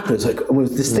stuff was happening. It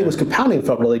was this thing was compounding. It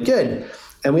felt really good.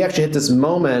 And we actually hit this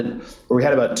moment where we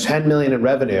had about 10 million in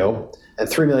revenue and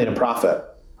 3 million in profit.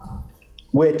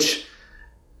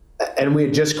 And we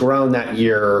had just grown that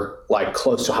year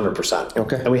close to 100%.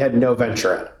 Okay. And we had no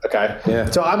venture in. Okay. Yeah.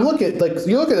 So I'm looking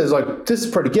you look at this this is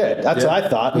pretty good. That's what I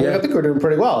thought. I think we're doing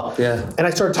pretty well. Yeah. And I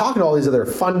started talking to all these other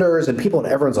funders and people,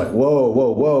 and everyone's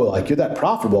whoa, you're that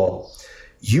profitable.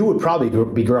 You would probably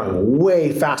be growing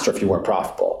way faster if you weren't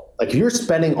profitable. If you're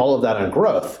spending all of that on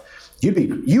growth,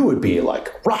 you would be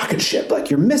rocket ship.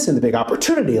 You're missing the big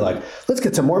opportunity. Let's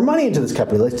get some more money into this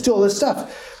company. Let's do all this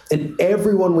stuff. And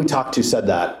everyone we talked to said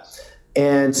that.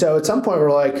 And so at some point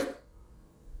we're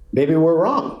maybe we're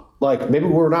wrong. Maybe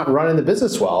we're not running the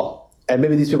business well. And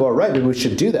maybe these people are right. Maybe we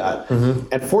should do that. Mm-hmm.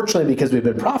 And fortunately, because we've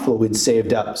been profitable, we'd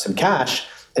saved up some cash.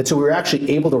 And so we were actually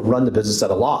able to run the business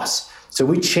at a loss. So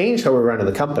we changed how we were running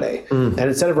the company. Mm. And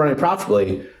instead of running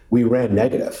profitably, we ran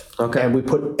negative. Okay. And we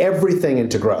put everything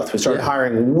into growth. We started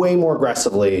hiring way more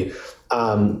aggressively,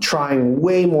 trying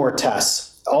way more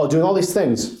tests, doing all these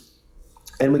things.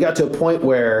 And we got to a point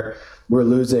where we're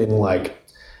losing like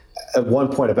at one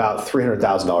point about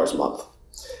 $300,000 a month.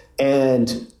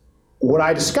 And what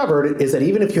I discovered is that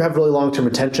even if you have really long-term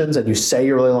retentions and you say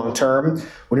you're really long-term,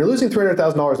 when you're losing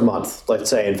 $300,000 a month, let's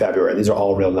say in February, these are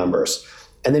all real numbers,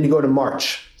 and then you go to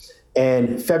March,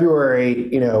 and February,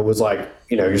 was like,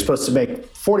 you're supposed to make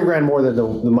 40 grand more than the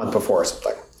month before or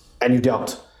something, and you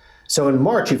don't. So in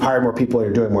March, you've hired more people and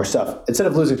you're doing more stuff. Instead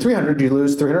of losing 300, you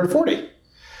lose 340.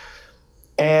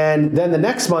 And then the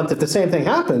next month, if the same thing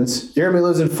happens, you're gonna be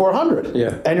losing 400.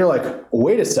 Yeah. And you're like,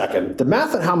 wait a second, the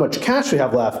math on how much cash we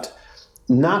have left,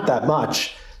 not that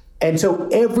much. And so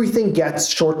everything gets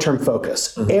short-term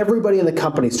focus. Everybody in the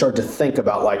company started to think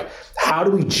about like, how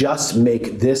do we just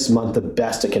make this month the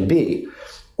best it can be?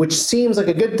 Which seems like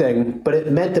a good thing, but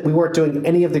it meant that we weren't doing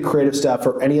any of the creative stuff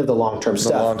or any of the long-term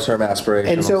stuff. Long-term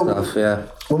aspirational and so stuff, yeah.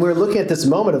 When we were looking at this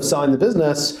moment of selling the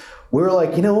business, we were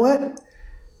like, you know what?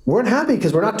 We're unhappy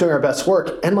because we're not doing our best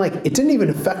work. And like, it didn't even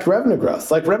affect revenue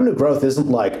growth. Like revenue growth isn't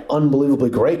like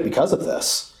unbelievably great because of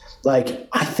this. Like,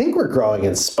 I think we're growing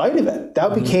in spite of it.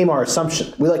 That became our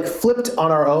assumption. We like flipped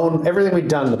on our own, everything we'd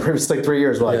done in the previous like 3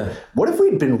 years. We're like, what if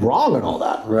we'd been wrong on all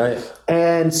that? Right.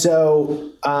 And so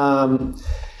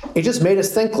it just made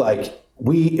us think like,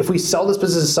 if we sell this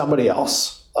business to somebody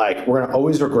else, like we're gonna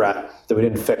always regret that we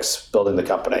didn't fix building the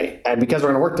company. And because we're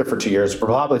gonna work there for 2 years, we're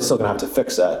probably still gonna have to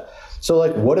fix it. So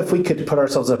like, what if we could put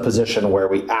ourselves in a position where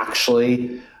we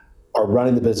actually are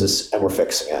running the business and we're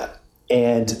fixing it?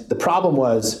 And the problem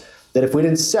was that if we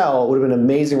didn't sell, it would have been an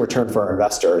amazing return for our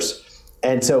investors.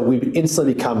 And so we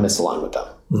instantly become misaligned with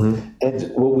them.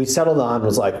 And what we settled on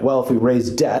was like, well, if we raise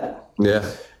debt,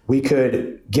 we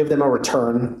could give them a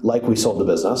return like we sold the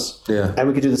business. And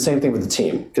we could do the same thing with the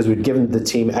team because we'd given the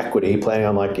team equity planning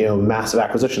on like, massive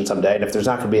acquisition someday. And if there's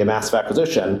not going to be a massive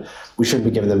acquisition, we shouldn't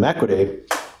be giving them equity.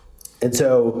 And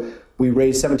so we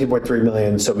raised $17.3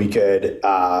 million so we could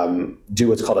do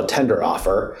what's called a tender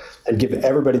offer and give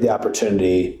everybody the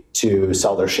opportunity to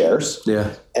sell their shares.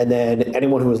 And then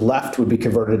anyone who was left would be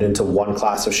converted into one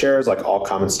class of shares, like all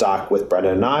common stock with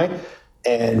Brendan and I.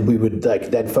 And we would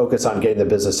like then focus on getting the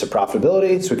business to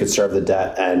profitability so we could serve the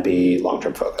debt and be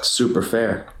long-term focused. Super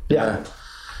fair. Yeah.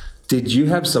 Did you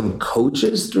have some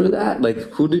coaches through that? Like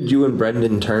who did you and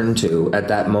Brendan turn to at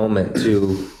that moment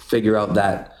to figure out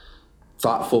that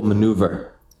thoughtful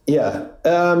maneuver? Yeah.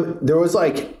 There was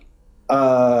like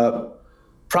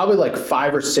probably like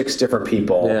 5 or 6 different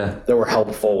people that were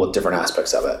helpful with different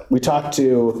aspects of it. We talked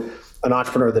to an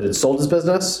entrepreneur that had sold his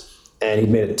business and he'd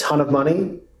made a ton of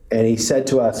money. And he said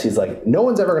to us, he's like, no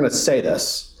one's ever going to say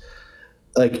this.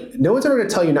 Like, no one's ever going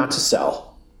to tell you not to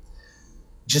sell.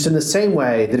 Just in the same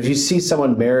way that if you see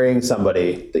someone marrying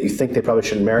somebody that you think they probably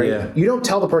shouldn't marry, you don't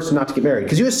tell the person not to get married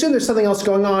because you assume there's something else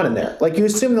going on in there. Like you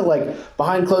assume that like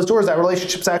behind closed doors, that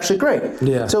relationship's actually great.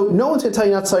 So no one's going to tell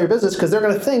you not to sell your business because they're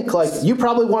going to think like you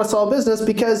probably want to sell a business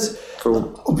because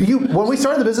when we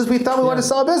started the business, we thought we wanted to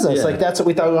sell a business. Like that's what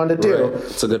we thought we wanted to do.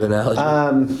 It's a good analogy.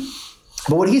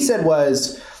 But what he said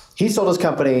was he sold his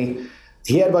company.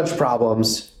 He had a bunch of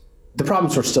problems. The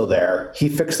problems were still there. He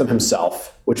fixed them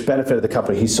himself, which benefited the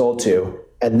company he sold to.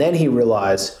 And then he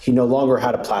realized he no longer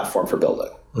had a platform for building.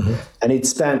 And he'd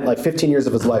spent like 15 years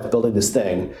of his life building this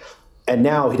thing. And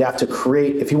now he'd have to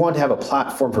create, if he wanted to have a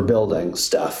platform for building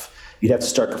stuff, you'd have to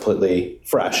start completely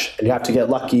fresh. And you have to get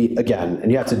lucky again.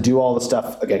 And you have to do all the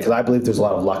stuff again, because I believe there's a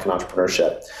lot of luck in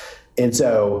entrepreneurship. And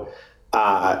so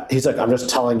he's like, I'm just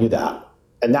telling you that.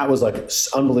 And that was like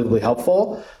unbelievably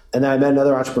helpful. And then I met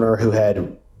another entrepreneur who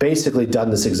had basically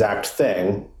done this exact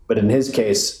thing, but in his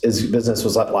case, his business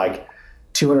was at like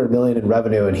 200 million in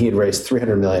revenue, and he had raised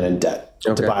 300 million in debt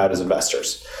to buy out his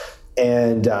investors.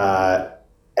 And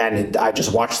I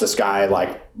just watched this guy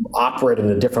like operate at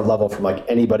a different level from like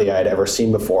anybody I had ever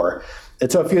seen before.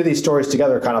 And so a few of these stories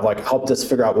together kind of like helped us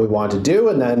figure out what we wanted to do.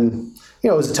 And then,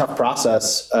 it was a tough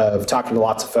process of talking to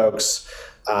lots of folks,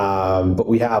 but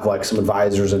we have like some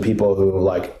advisors and people who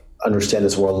like understand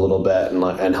this world a little bit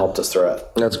and helped us through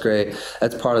it. That's great.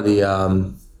 That's part of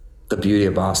the beauty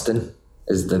of Boston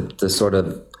is the sort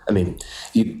of, I mean,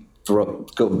 you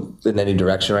go in any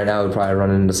direction right now, we'd probably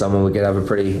run into someone we could have a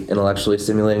pretty intellectually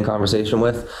stimulating conversation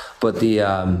with. But the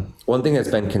one thing that's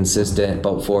been consistent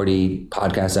about 40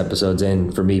 podcast episodes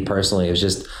in for me personally is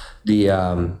just the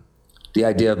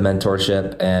idea of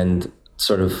mentorship and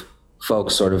sort of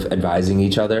folks sort of advising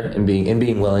each other and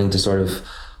being willing to sort of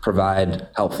provide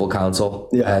helpful counsel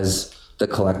as the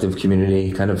collective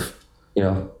community kind of,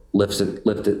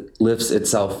 lifts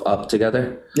itself up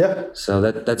together. Yeah. So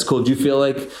that's cool. Do you feel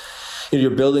like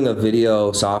you're building a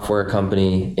video software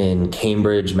company in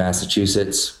Cambridge,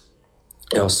 Massachusetts?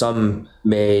 Some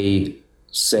may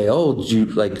say, "Oh,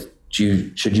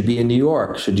 should you be in New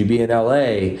York? Should you be in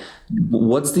LA?"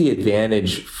 What's the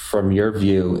advantage from your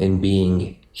view in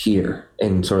being here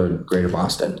in sort of greater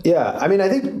Boston? Yeah, I mean, I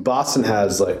think Boston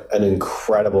has like an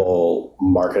incredible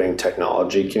marketing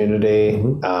technology community.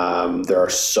 There are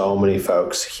so many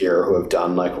folks here who have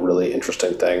done like really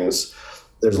interesting things.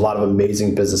 There's a lot of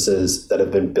amazing businesses that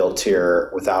have been built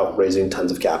here without raising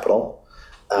tons of capital.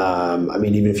 I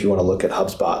mean, even if you want to look at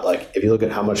HubSpot, like if you look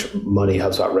at how much money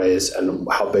HubSpot raised and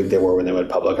how big they were when they went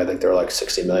public, I think they were like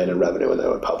 60 million in revenue when they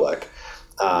went public,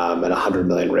 and 100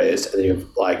 million raised. And then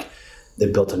you've like,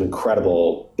 they've built an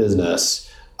incredible business.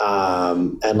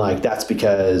 And like, that's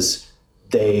because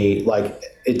they like,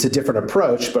 it's a different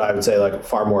approach, but I would say like a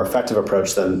far more effective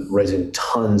approach than raising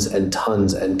tons and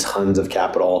tons and tons of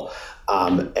capital.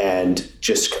 And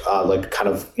just like kind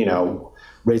of,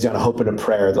 raising on a hope and a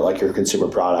prayer that like your consumer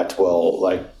product will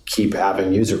like keep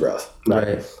having user growth.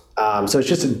 Right. So it's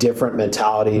just a different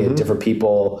mentality and different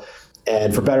people,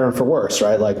 and for better and for worse,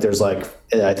 right? Like there's like,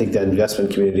 I think the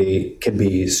investment community can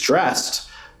be stressed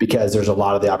because there's a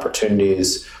lot of the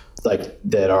opportunities like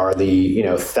that are the,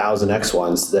 1000x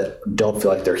ones that don't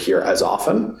feel like they're here as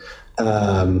often.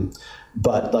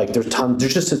 But like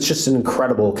it's just an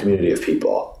incredible community of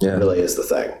people. Yeah. Really is the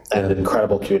thing, and an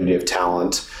incredible community of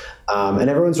talent. And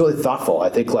everyone's really thoughtful. I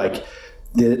think like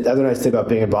the other nice thing about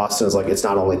being in Boston is like, it's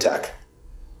not only tech.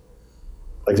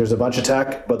 Like there's a bunch of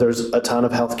tech, but there's a ton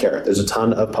of healthcare. There's a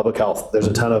ton of public health. There's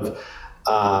a ton of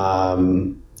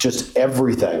just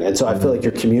everything. And so I feel like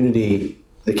the community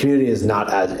is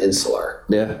not as insular.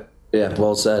 Yeah. Yeah.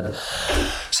 Well said.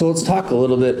 So let's talk a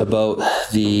little bit about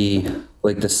the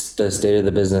state of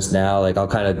the business now. Like I'll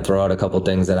kind of throw out a couple of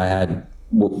things that I had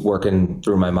working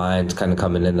through my mind kind of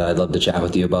coming in that I'd love to chat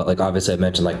with you about. Like obviously I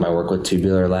mentioned like my work with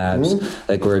Tubular Labs.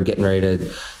 Like we're getting ready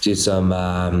to do some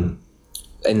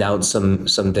announce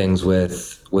some things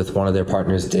with one of their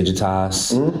partners,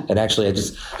 Digitas. And actually I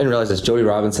didn't realize this. Jody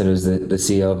Robinson, who's the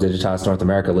CEO of Digitas North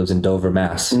America, lives in Dover,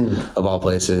 Mass, of all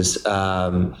places.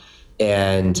 And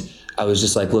I was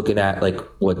just like looking at like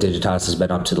what Digitas has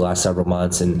been up to the last several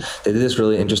months, and they did this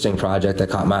really interesting project that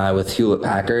caught my eye with Hewlett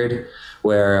Packard,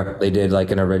 where they did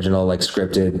like an original like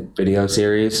scripted video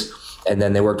series, and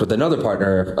then they worked with another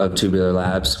partner of Tubular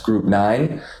Labs, Group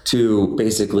 9, to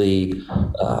basically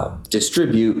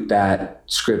distribute that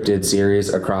scripted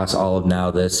series across all of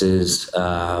Now This's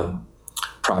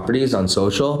properties on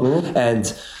social.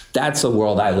 And that's the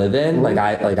world I live in. Like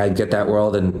I get that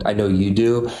world, and I know you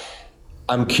do.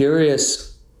 I'm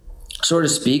curious, sort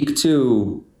of speak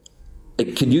to,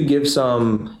 like, could you give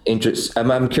some interest?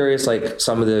 I'm curious, like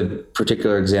some of the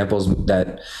particular examples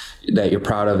that you're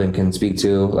proud of and can speak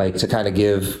to, like to kind of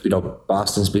give,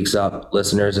 Boston Speaks Up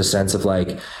listeners a sense of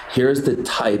like, here's the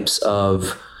types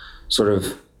of sort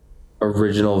of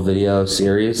original video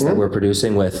series that we're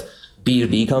producing with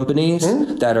B2B companies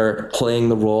that are playing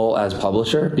the role as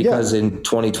publisher, because in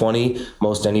 2020,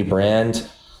 most any brand,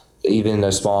 even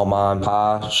a small mom and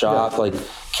pop shop, like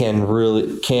can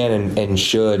and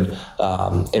should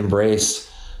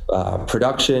embrace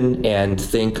production and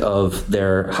think of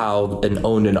how an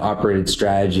owned and operated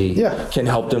strategy can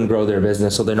help them grow their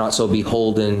business, so they're not so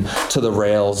beholden to the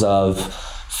rails of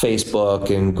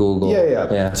Facebook and Google.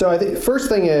 Yeah. So I think first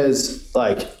thing is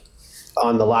like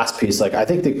on the last piece, like I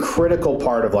think the critical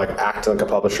part of like acting like a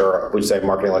publisher, we say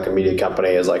marketing like a media company,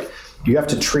 is like you have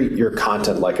to treat your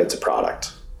content like it's a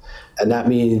product. And that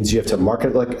means you have to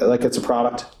market like it's a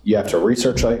product. You have to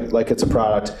research like it's a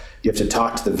product. You have to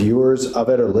talk to the viewers of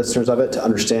it or listeners of it to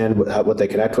understand what they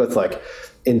connect with. Like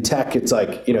in tech, it's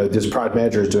like, there's product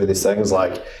managers doing these things.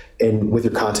 Like with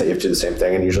your content, you have to do the same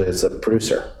thing. And usually it's a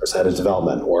producer or it's head of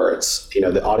development, or it's,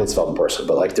 the audience development person.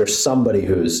 But like there's somebody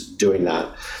who's doing that.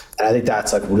 And I think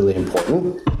that's like really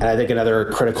important. And I think another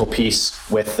critical piece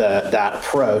with that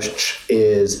approach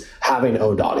is having an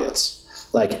owned audience.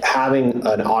 Like having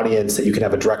an audience that you can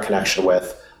have a direct connection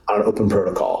with on an open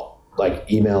protocol, like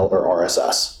email or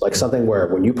RSS, like something where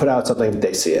when you put out something,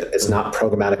 they see it. It's not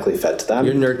programmatically fed to them.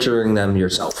 You're nurturing them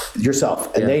yourself.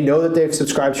 And they know that they've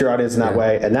subscribed to your audience in that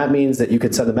way. And that means that you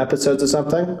can send them episodes of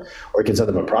something, or you can send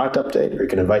them a product update, or you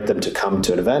can invite them to come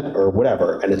to an event or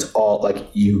whatever. And it's all like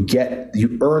you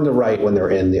earn the right when they're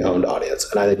in the owned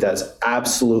audience. And I think that's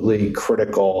absolutely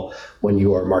critical when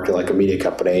you are marketing like a media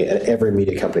company, and every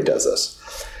media company does this.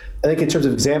 I think in terms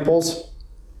of examples,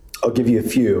 I'll give you a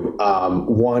few.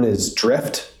 One is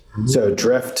Drift. So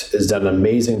Drift has done an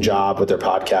amazing job with their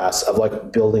podcasts of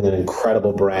like building an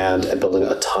incredible brand and building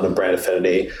a ton of brand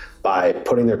affinity by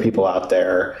putting their people out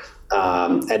there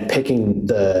and picking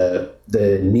the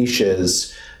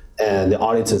niches and the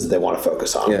audiences that they want to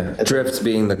focus on. Yeah. Drift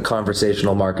being the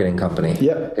conversational marketing company.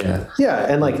 Yeah.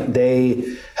 And like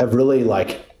they have really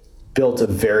like built a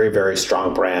very, very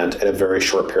strong brand in a very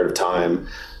short period of time.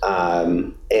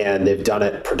 And they've done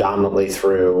it predominantly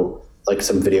through like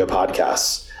some video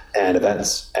podcasts and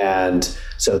events. And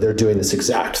so they're doing this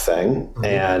exact thing.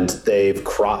 And they've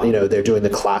they're doing the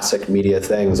classic media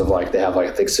things of like, they have like,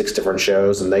 I think 6 different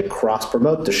shows and they cross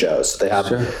promote the shows. So they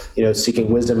have,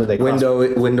 Seeking Wisdom and they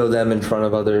window them in front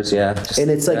of others. Yeah. And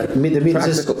it's like, the media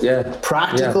is just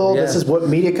practical. Yeah. This is what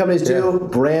media companies do.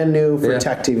 Brand new for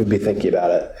tech to even be thinking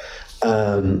about it.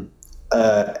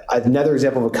 Another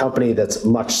example of a company that's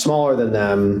much smaller than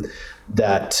them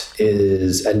that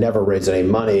is and never raised any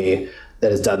money that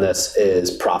has done this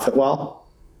is Profitwell.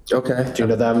 Okay. Do you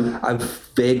know them? I'm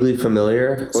vaguely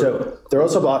familiar. So they're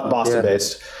also Boston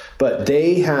based, but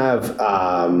they have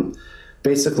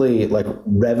basically like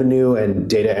revenue and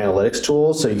data analytics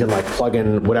tools. So you can like plug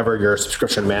in whatever your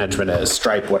subscription management is,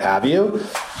 Stripe, what have you.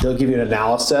 They'll give you an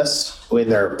analysis in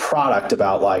their product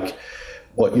about like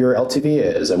what your LTV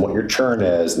is and what your churn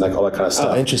is and like all that kind of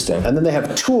stuff. Oh, interesting. And then they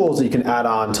have tools that you can add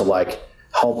on to like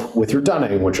help with your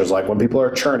dunning, which is like when people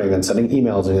are churning and sending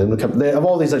emails, and they have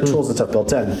all these like tools and stuff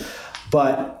built in.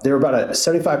 But they're about a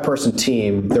 75-person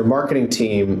team. Their marketing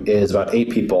team is about 8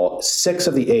 people. 6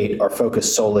 of the 8 are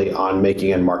focused solely on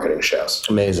making and marketing shows.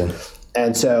 Amazing.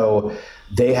 And so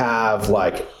they have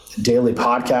like daily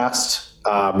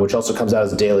podcast, which also comes out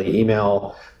as a daily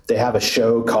email. They have a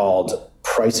show called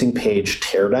Pricing Page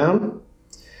Teardown,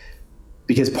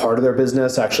 because part of their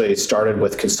business actually started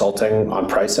with consulting on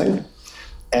pricing.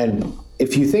 And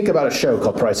if you think about a show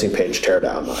called Pricing Page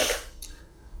Teardown, like,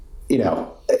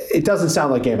 it doesn't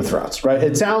sound like Game of Thrones, right?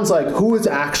 It sounds like who is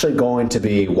actually going to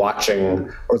be watching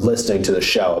or listening to the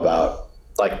show about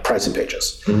like pricing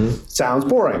pages? Sounds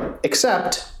boring,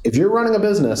 except if you're running a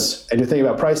business and you're thinking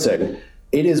about pricing,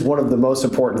 it is one of the most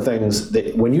important things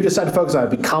that when you decide to focus on it,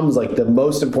 becomes like the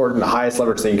most important, highest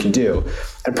leverage thing you can do.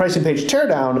 And Pricing Page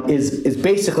Teardown is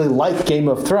basically like Game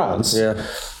of Thrones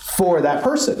for that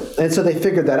person. And so they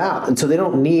figured that out. And so they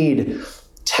don't need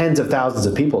tens of thousands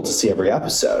of people to see every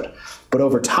episode. But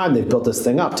over time, they've built this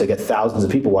thing up to get thousands of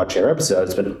people watching every episode.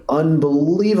 It's been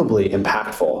unbelievably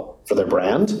impactful for their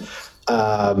brand.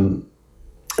 And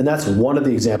that's one of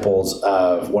the examples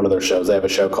of one of their shows. They have a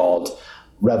show called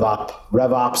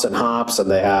RevOps and Hops, and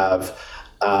they have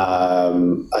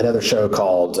another show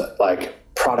called like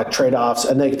Product Trade-Offs,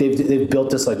 and they've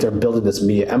built this, like they're building this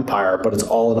media empire, but it's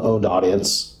all an owned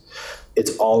audience.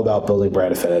 It's all about building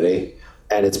brand affinity,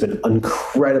 and it's been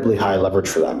incredibly high leverage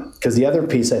for them. Because the other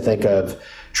piece I think of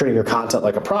treating your content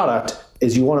like a product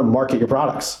is you want to market your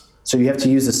products. So you have to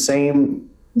use the same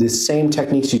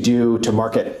techniques you do to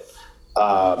market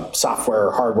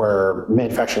software, hardware,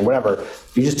 manufacturing, whatever.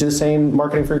 You just do the same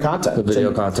marketing for your content. The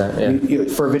video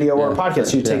content, for video or a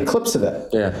podcast, you take clips of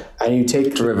it. And you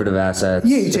take derivative assets.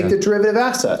 You take the derivative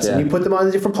assets and you put them on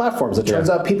the different platforms. It turns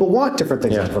out people want different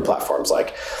things on different platforms.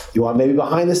 Like you want maybe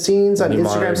behind the scenes on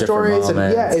Instagram stories.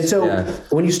 And so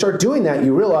when you start doing that,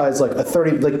 you realize like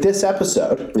like this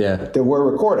episode that we're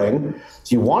recording,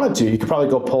 if you wanted to, you could probably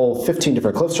go pull 15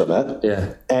 different clips from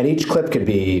it. And each clip could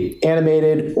be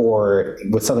animated or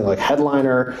with something like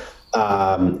Headliner.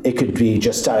 It could be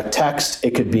just static text.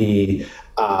 It could be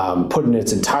put in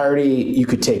its entirety. You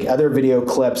could take other video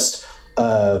clips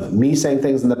of me saying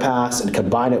things in the past and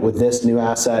combine it with this new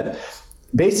asset.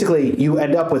 Basically, you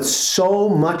end up with so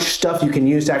much stuff you can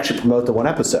use to actually promote the one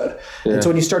episode. And so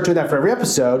when you start doing that for every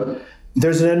episode,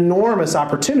 there's an enormous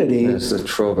opportunity. It's a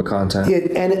trove of content.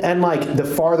 And like the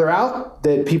farther out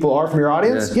that people are from your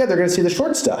audience, they're going to see the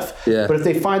short stuff. But if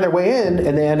they find their way in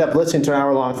and they end up listening to an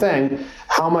hour-long thing,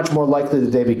 how much more likely do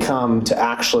they become to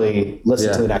actually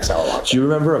listen to the next hour-long? Do you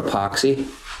remember Epoxy?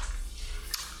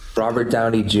 Robert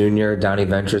Downey Jr., Downey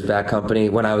Ventures back company.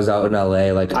 When I was out in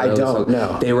LA, like I don't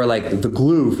know, they were like the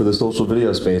glue for the social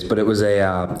video space. But it was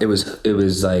it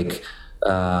was like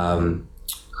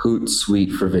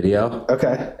Hootsuite for video.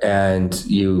 Okay. And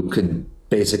you could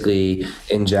basically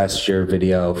ingest your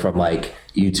video from like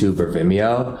YouTube or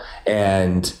Vimeo,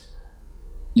 and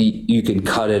you could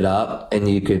cut it up and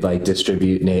you could like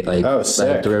distribute like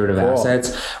derivative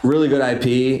assets. Really good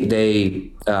IP.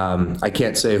 They I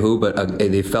can't say who, but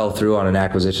they fell through on an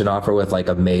acquisition offer with like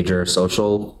a major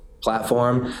social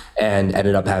platform and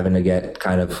ended up having to get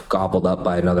kind of gobbled up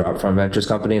by another upfront ventures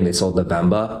company, and they sold to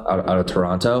Vemba out of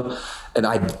Toronto. And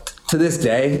to this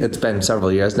day, it's been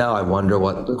several years now, I wonder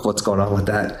what's going on with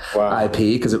that Wow. IP,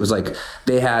 because it was like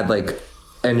they had like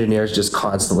engineers just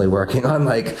constantly working on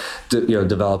like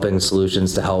developing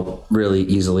solutions to help really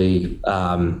easily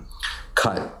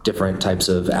cut different types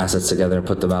of assets together and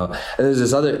put them out. And there's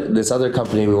this other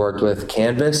company we worked with,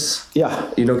 Canvas. Yeah.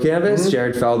 You know Canvas?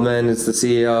 Jared Feldman is the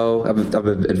CEO. I'm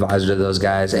an advisor to those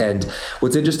guys. And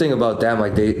what's interesting about them,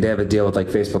 like they have a deal with like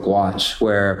Facebook Watch,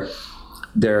 where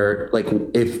they're like,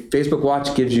 if Facebook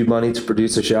Watch gives you money to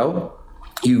produce a show,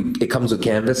 it comes with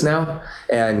Canvas now.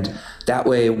 And that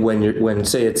way, when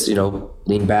say it's,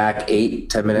 lean back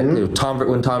 8-10 minutes,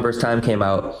 when Tom vs. Time came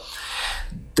out,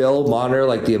 they'll monitor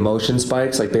like the emotion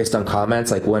spikes, like based on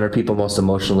comments, like when are people most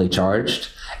emotionally charged,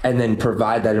 and then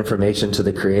provide that information to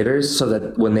the creators so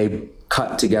that when they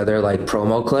cut together like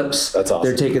promo clips, That's awesome.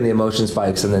 they're taking the emotion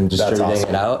spikes and then distributing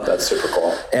it out. That's super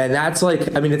cool. And that's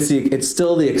like, I mean, it's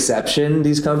still the exception,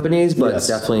 these companies, but it's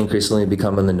Yes. definitely increasingly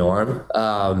becoming the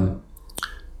norm.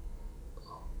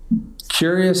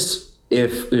 Curious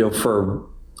if, for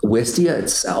Wistia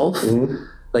itself,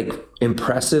 like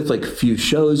impressive, like few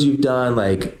shows you've done,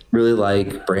 like really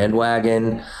like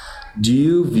Brandwagon. Do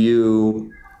you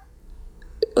view,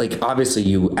 like obviously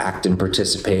you act and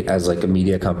participate as like a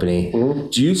media company.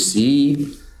 Do you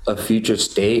see a future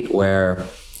state where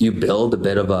you build a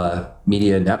bit of a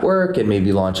media network and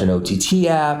maybe launch an OTT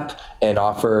app and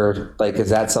offer, like, is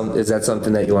that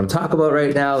something that you want to talk about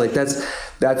right now? Like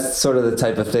that's sort of the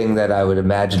type of thing that I would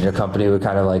imagine your company would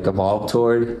kind of like evolve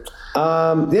toward.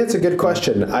 Yeah, it's a good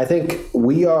question. I think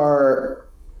we are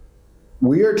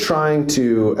trying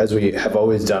to, as we have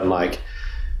always done, like,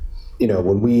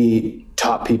 when we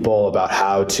taught people about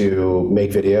how to make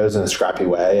videos in a scrappy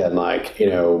way and like,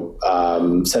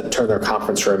 turn their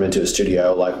conference room into a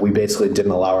studio, like we basically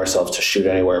didn't allow ourselves to shoot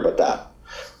anywhere but that.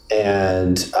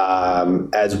 And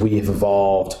as we've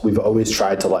evolved, we've always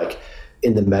tried to, like,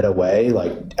 in the meta way,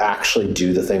 like actually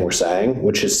do the thing we're saying,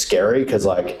 which is scary because,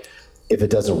 like, if it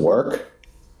doesn't work,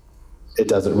 it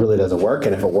really doesn't work.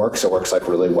 And if it works like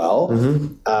really well.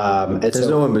 And There's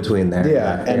no in between there.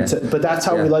 Yeah. But that's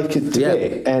how we like it to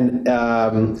be. And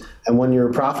when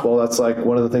you're profitable, that's like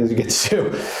one of the things you get to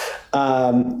do.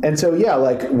 And so, yeah,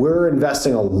 like we're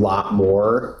investing a lot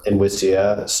more in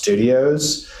Wistia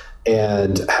Studios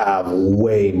and have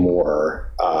way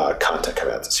more content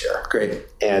coming out this year. Great.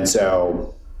 And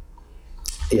so,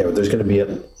 there's going to be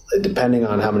depending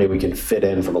on how many we can fit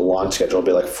in from a launch schedule, it'll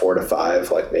be like 4 to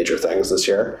 5 like major things this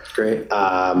year. Great.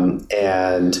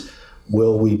 And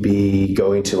will we be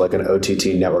going to like an OTT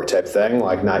network type thing?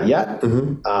 Like not yet.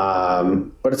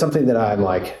 But it's something that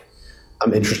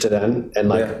I'm interested in and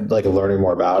like learning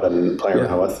more about and playing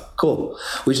around with. Cool.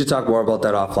 We should talk more about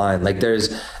that offline. Like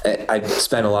I've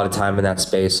spent a lot of time in that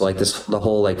space. So like the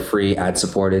whole like free ad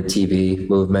supported TV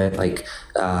movement, like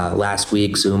last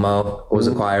week Zumo was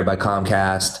acquired by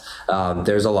Comcast.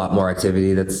 There's a lot more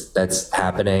activity that's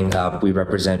happening. We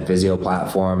represent Vizio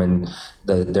platform and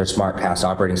their SmartCast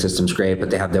operating system's great,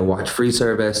 but they have their Watch Free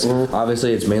service.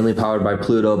 Obviously it's mainly powered by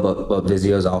Pluto, but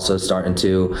Vizio is also starting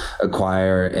to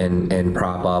acquire and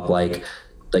prop up like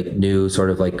new sort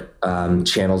of like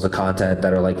channels of content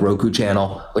that are like Roku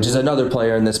Channel, which is another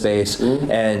player in this space.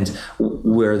 And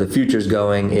where the future's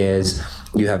going is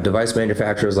you have device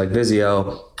manufacturers like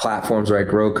Vizio, platforms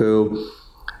like Roku,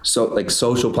 so like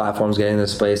social platforms getting in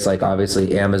this space, like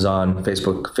obviously Amazon,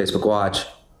 Facebook Watch.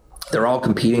 They're all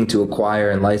competing to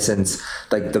acquire and license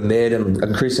like the mid and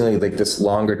increasingly like this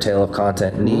longer tail of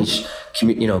content, niche,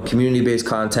 community-based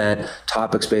content,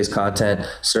 topics-based content,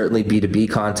 certainly B2B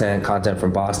content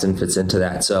from Boston fits into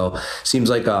that. So seems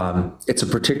like it's a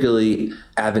particularly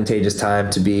advantageous time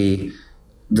to be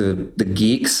the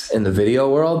geeks in the video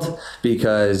world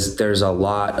because there's a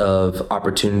lot of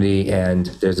opportunity and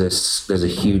there's a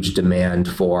huge demand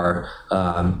for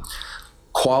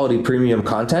quality premium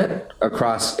content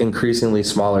across increasingly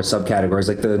smaller subcategories.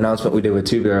 Like the announcement we did with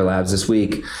Tubular Labs this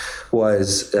week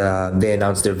was they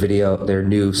announced their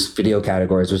new video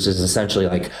categories, which is essentially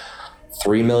like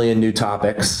 3 million new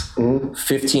topics,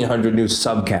 1,500 new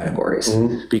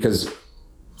subcategories, because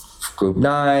Group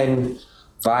 9,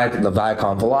 the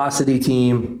Viacom Velocity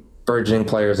team, burgeoning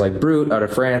players like Brute out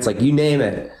of France, like you name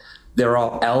it, they're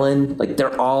all Ellen, like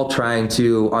they're all trying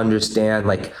to understand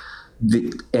like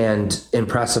and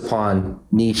impress upon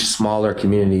niche, smaller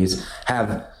communities.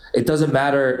 It doesn't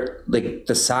matter like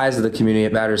the size of the community,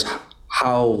 it matters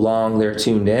how long they're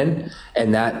tuned in,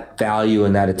 and that value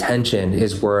and that attention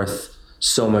is worth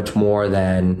so much more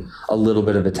than a little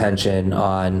bit of attention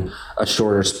on a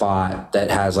spot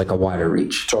that has like a wider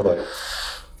reach. Totally.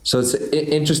 So it's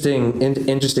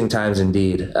interesting times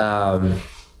indeed.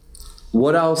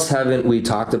 What else haven't we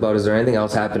talked about? Is there anything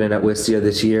else happening at Wistia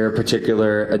this year?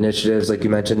 Particular initiatives, like you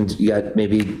mentioned, you got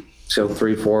maybe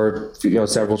 3, 4,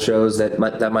 several shows that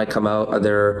might come out. Are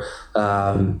there,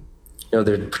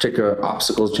 there particular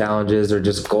obstacles, challenges, or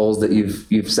just goals that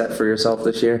you've set for yourself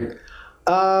this year?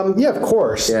 Yeah, of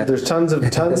course. Yeah. There's tons of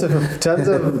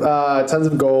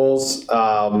goals.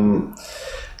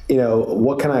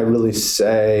 What can I really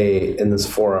say in this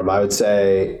forum? I would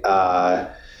say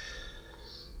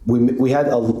we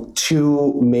had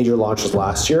 2 major launches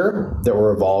last year that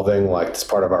were evolving like as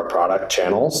part of our product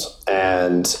channels,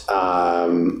 and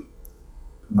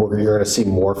you're going to see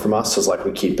more from us as like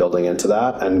we keep building into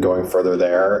that and going further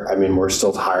there. I mean, we're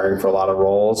still hiring for a lot of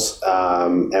roles,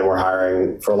 and we're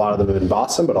hiring for a lot of them in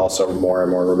Boston, but also more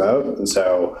and more remote. And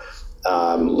so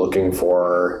looking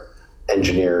for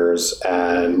engineers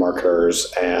and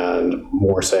marketers and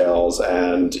more sales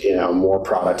and, more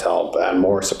product help and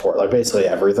more support, like basically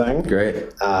everything. Great.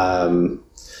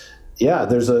 Yeah,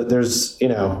 there's I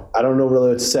don't know really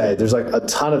what to say. There's like a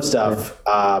ton of stuff.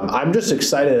 I'm just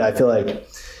excited. I feel like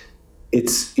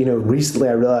it's, recently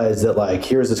I realized that like,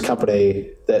 here's this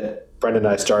company that Brendan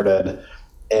and I started.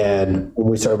 And when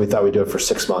we started, we thought we'd do it for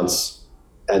 6 months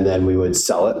and then we would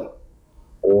sell it,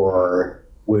 or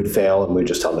we would fail and we'd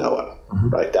just tell no one. Mm-hmm.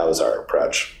 Right? That was our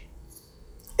approach.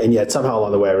 And yet somehow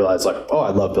along the way I realized like, oh,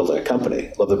 I love building a company.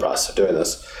 I love the process of doing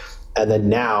this. And then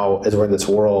now as we're in this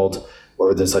world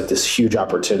where there's like this huge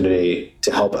opportunity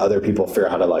to help other people figure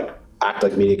out how to like act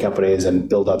like media companies and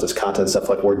build out this content stuff,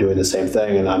 like we're doing the same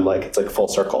thing. And I'm like, it's like full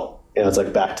circle. It's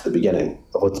like back to the beginning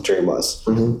of what the dream was.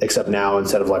 Mm-hmm. Except now,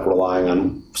 instead of like relying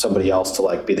on somebody else to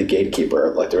like be the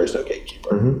gatekeeper, like there is no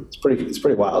gatekeeper. Mm-hmm. It's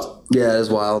pretty wild. Yeah, it is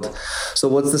wild. So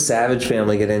what's the Savage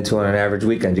family get into on an average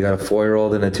weekend? You got a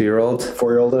 4-year-old and a 2-year-old?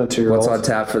 4-year-old and a 2-year-old. What's on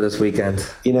tap for this weekend?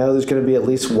 There's going to be at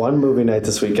least one movie night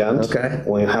this weekend. Okay.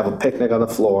 We'll have a picnic on the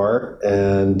floor,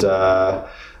 and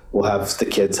we'll have the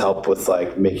kids help with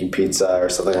like making pizza or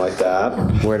something like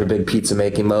that. We're in a big pizza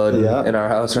making mode in our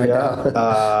house right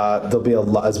now. There'll be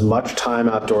as much time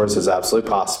outdoors as absolutely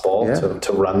possible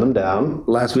to run them down.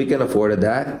 Last weekend afforded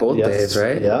that, both days,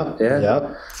 right? Yeah.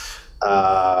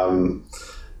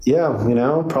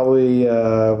 Probably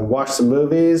watch some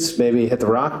movies, maybe hit the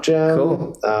rock gym.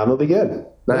 Cool. It'll be good.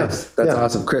 Nice. That's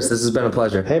awesome. Chris, this has been a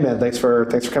pleasure. Hey man, thanks for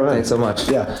coming on. Thanks so much.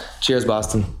 Yeah. Cheers,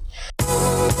 Boston.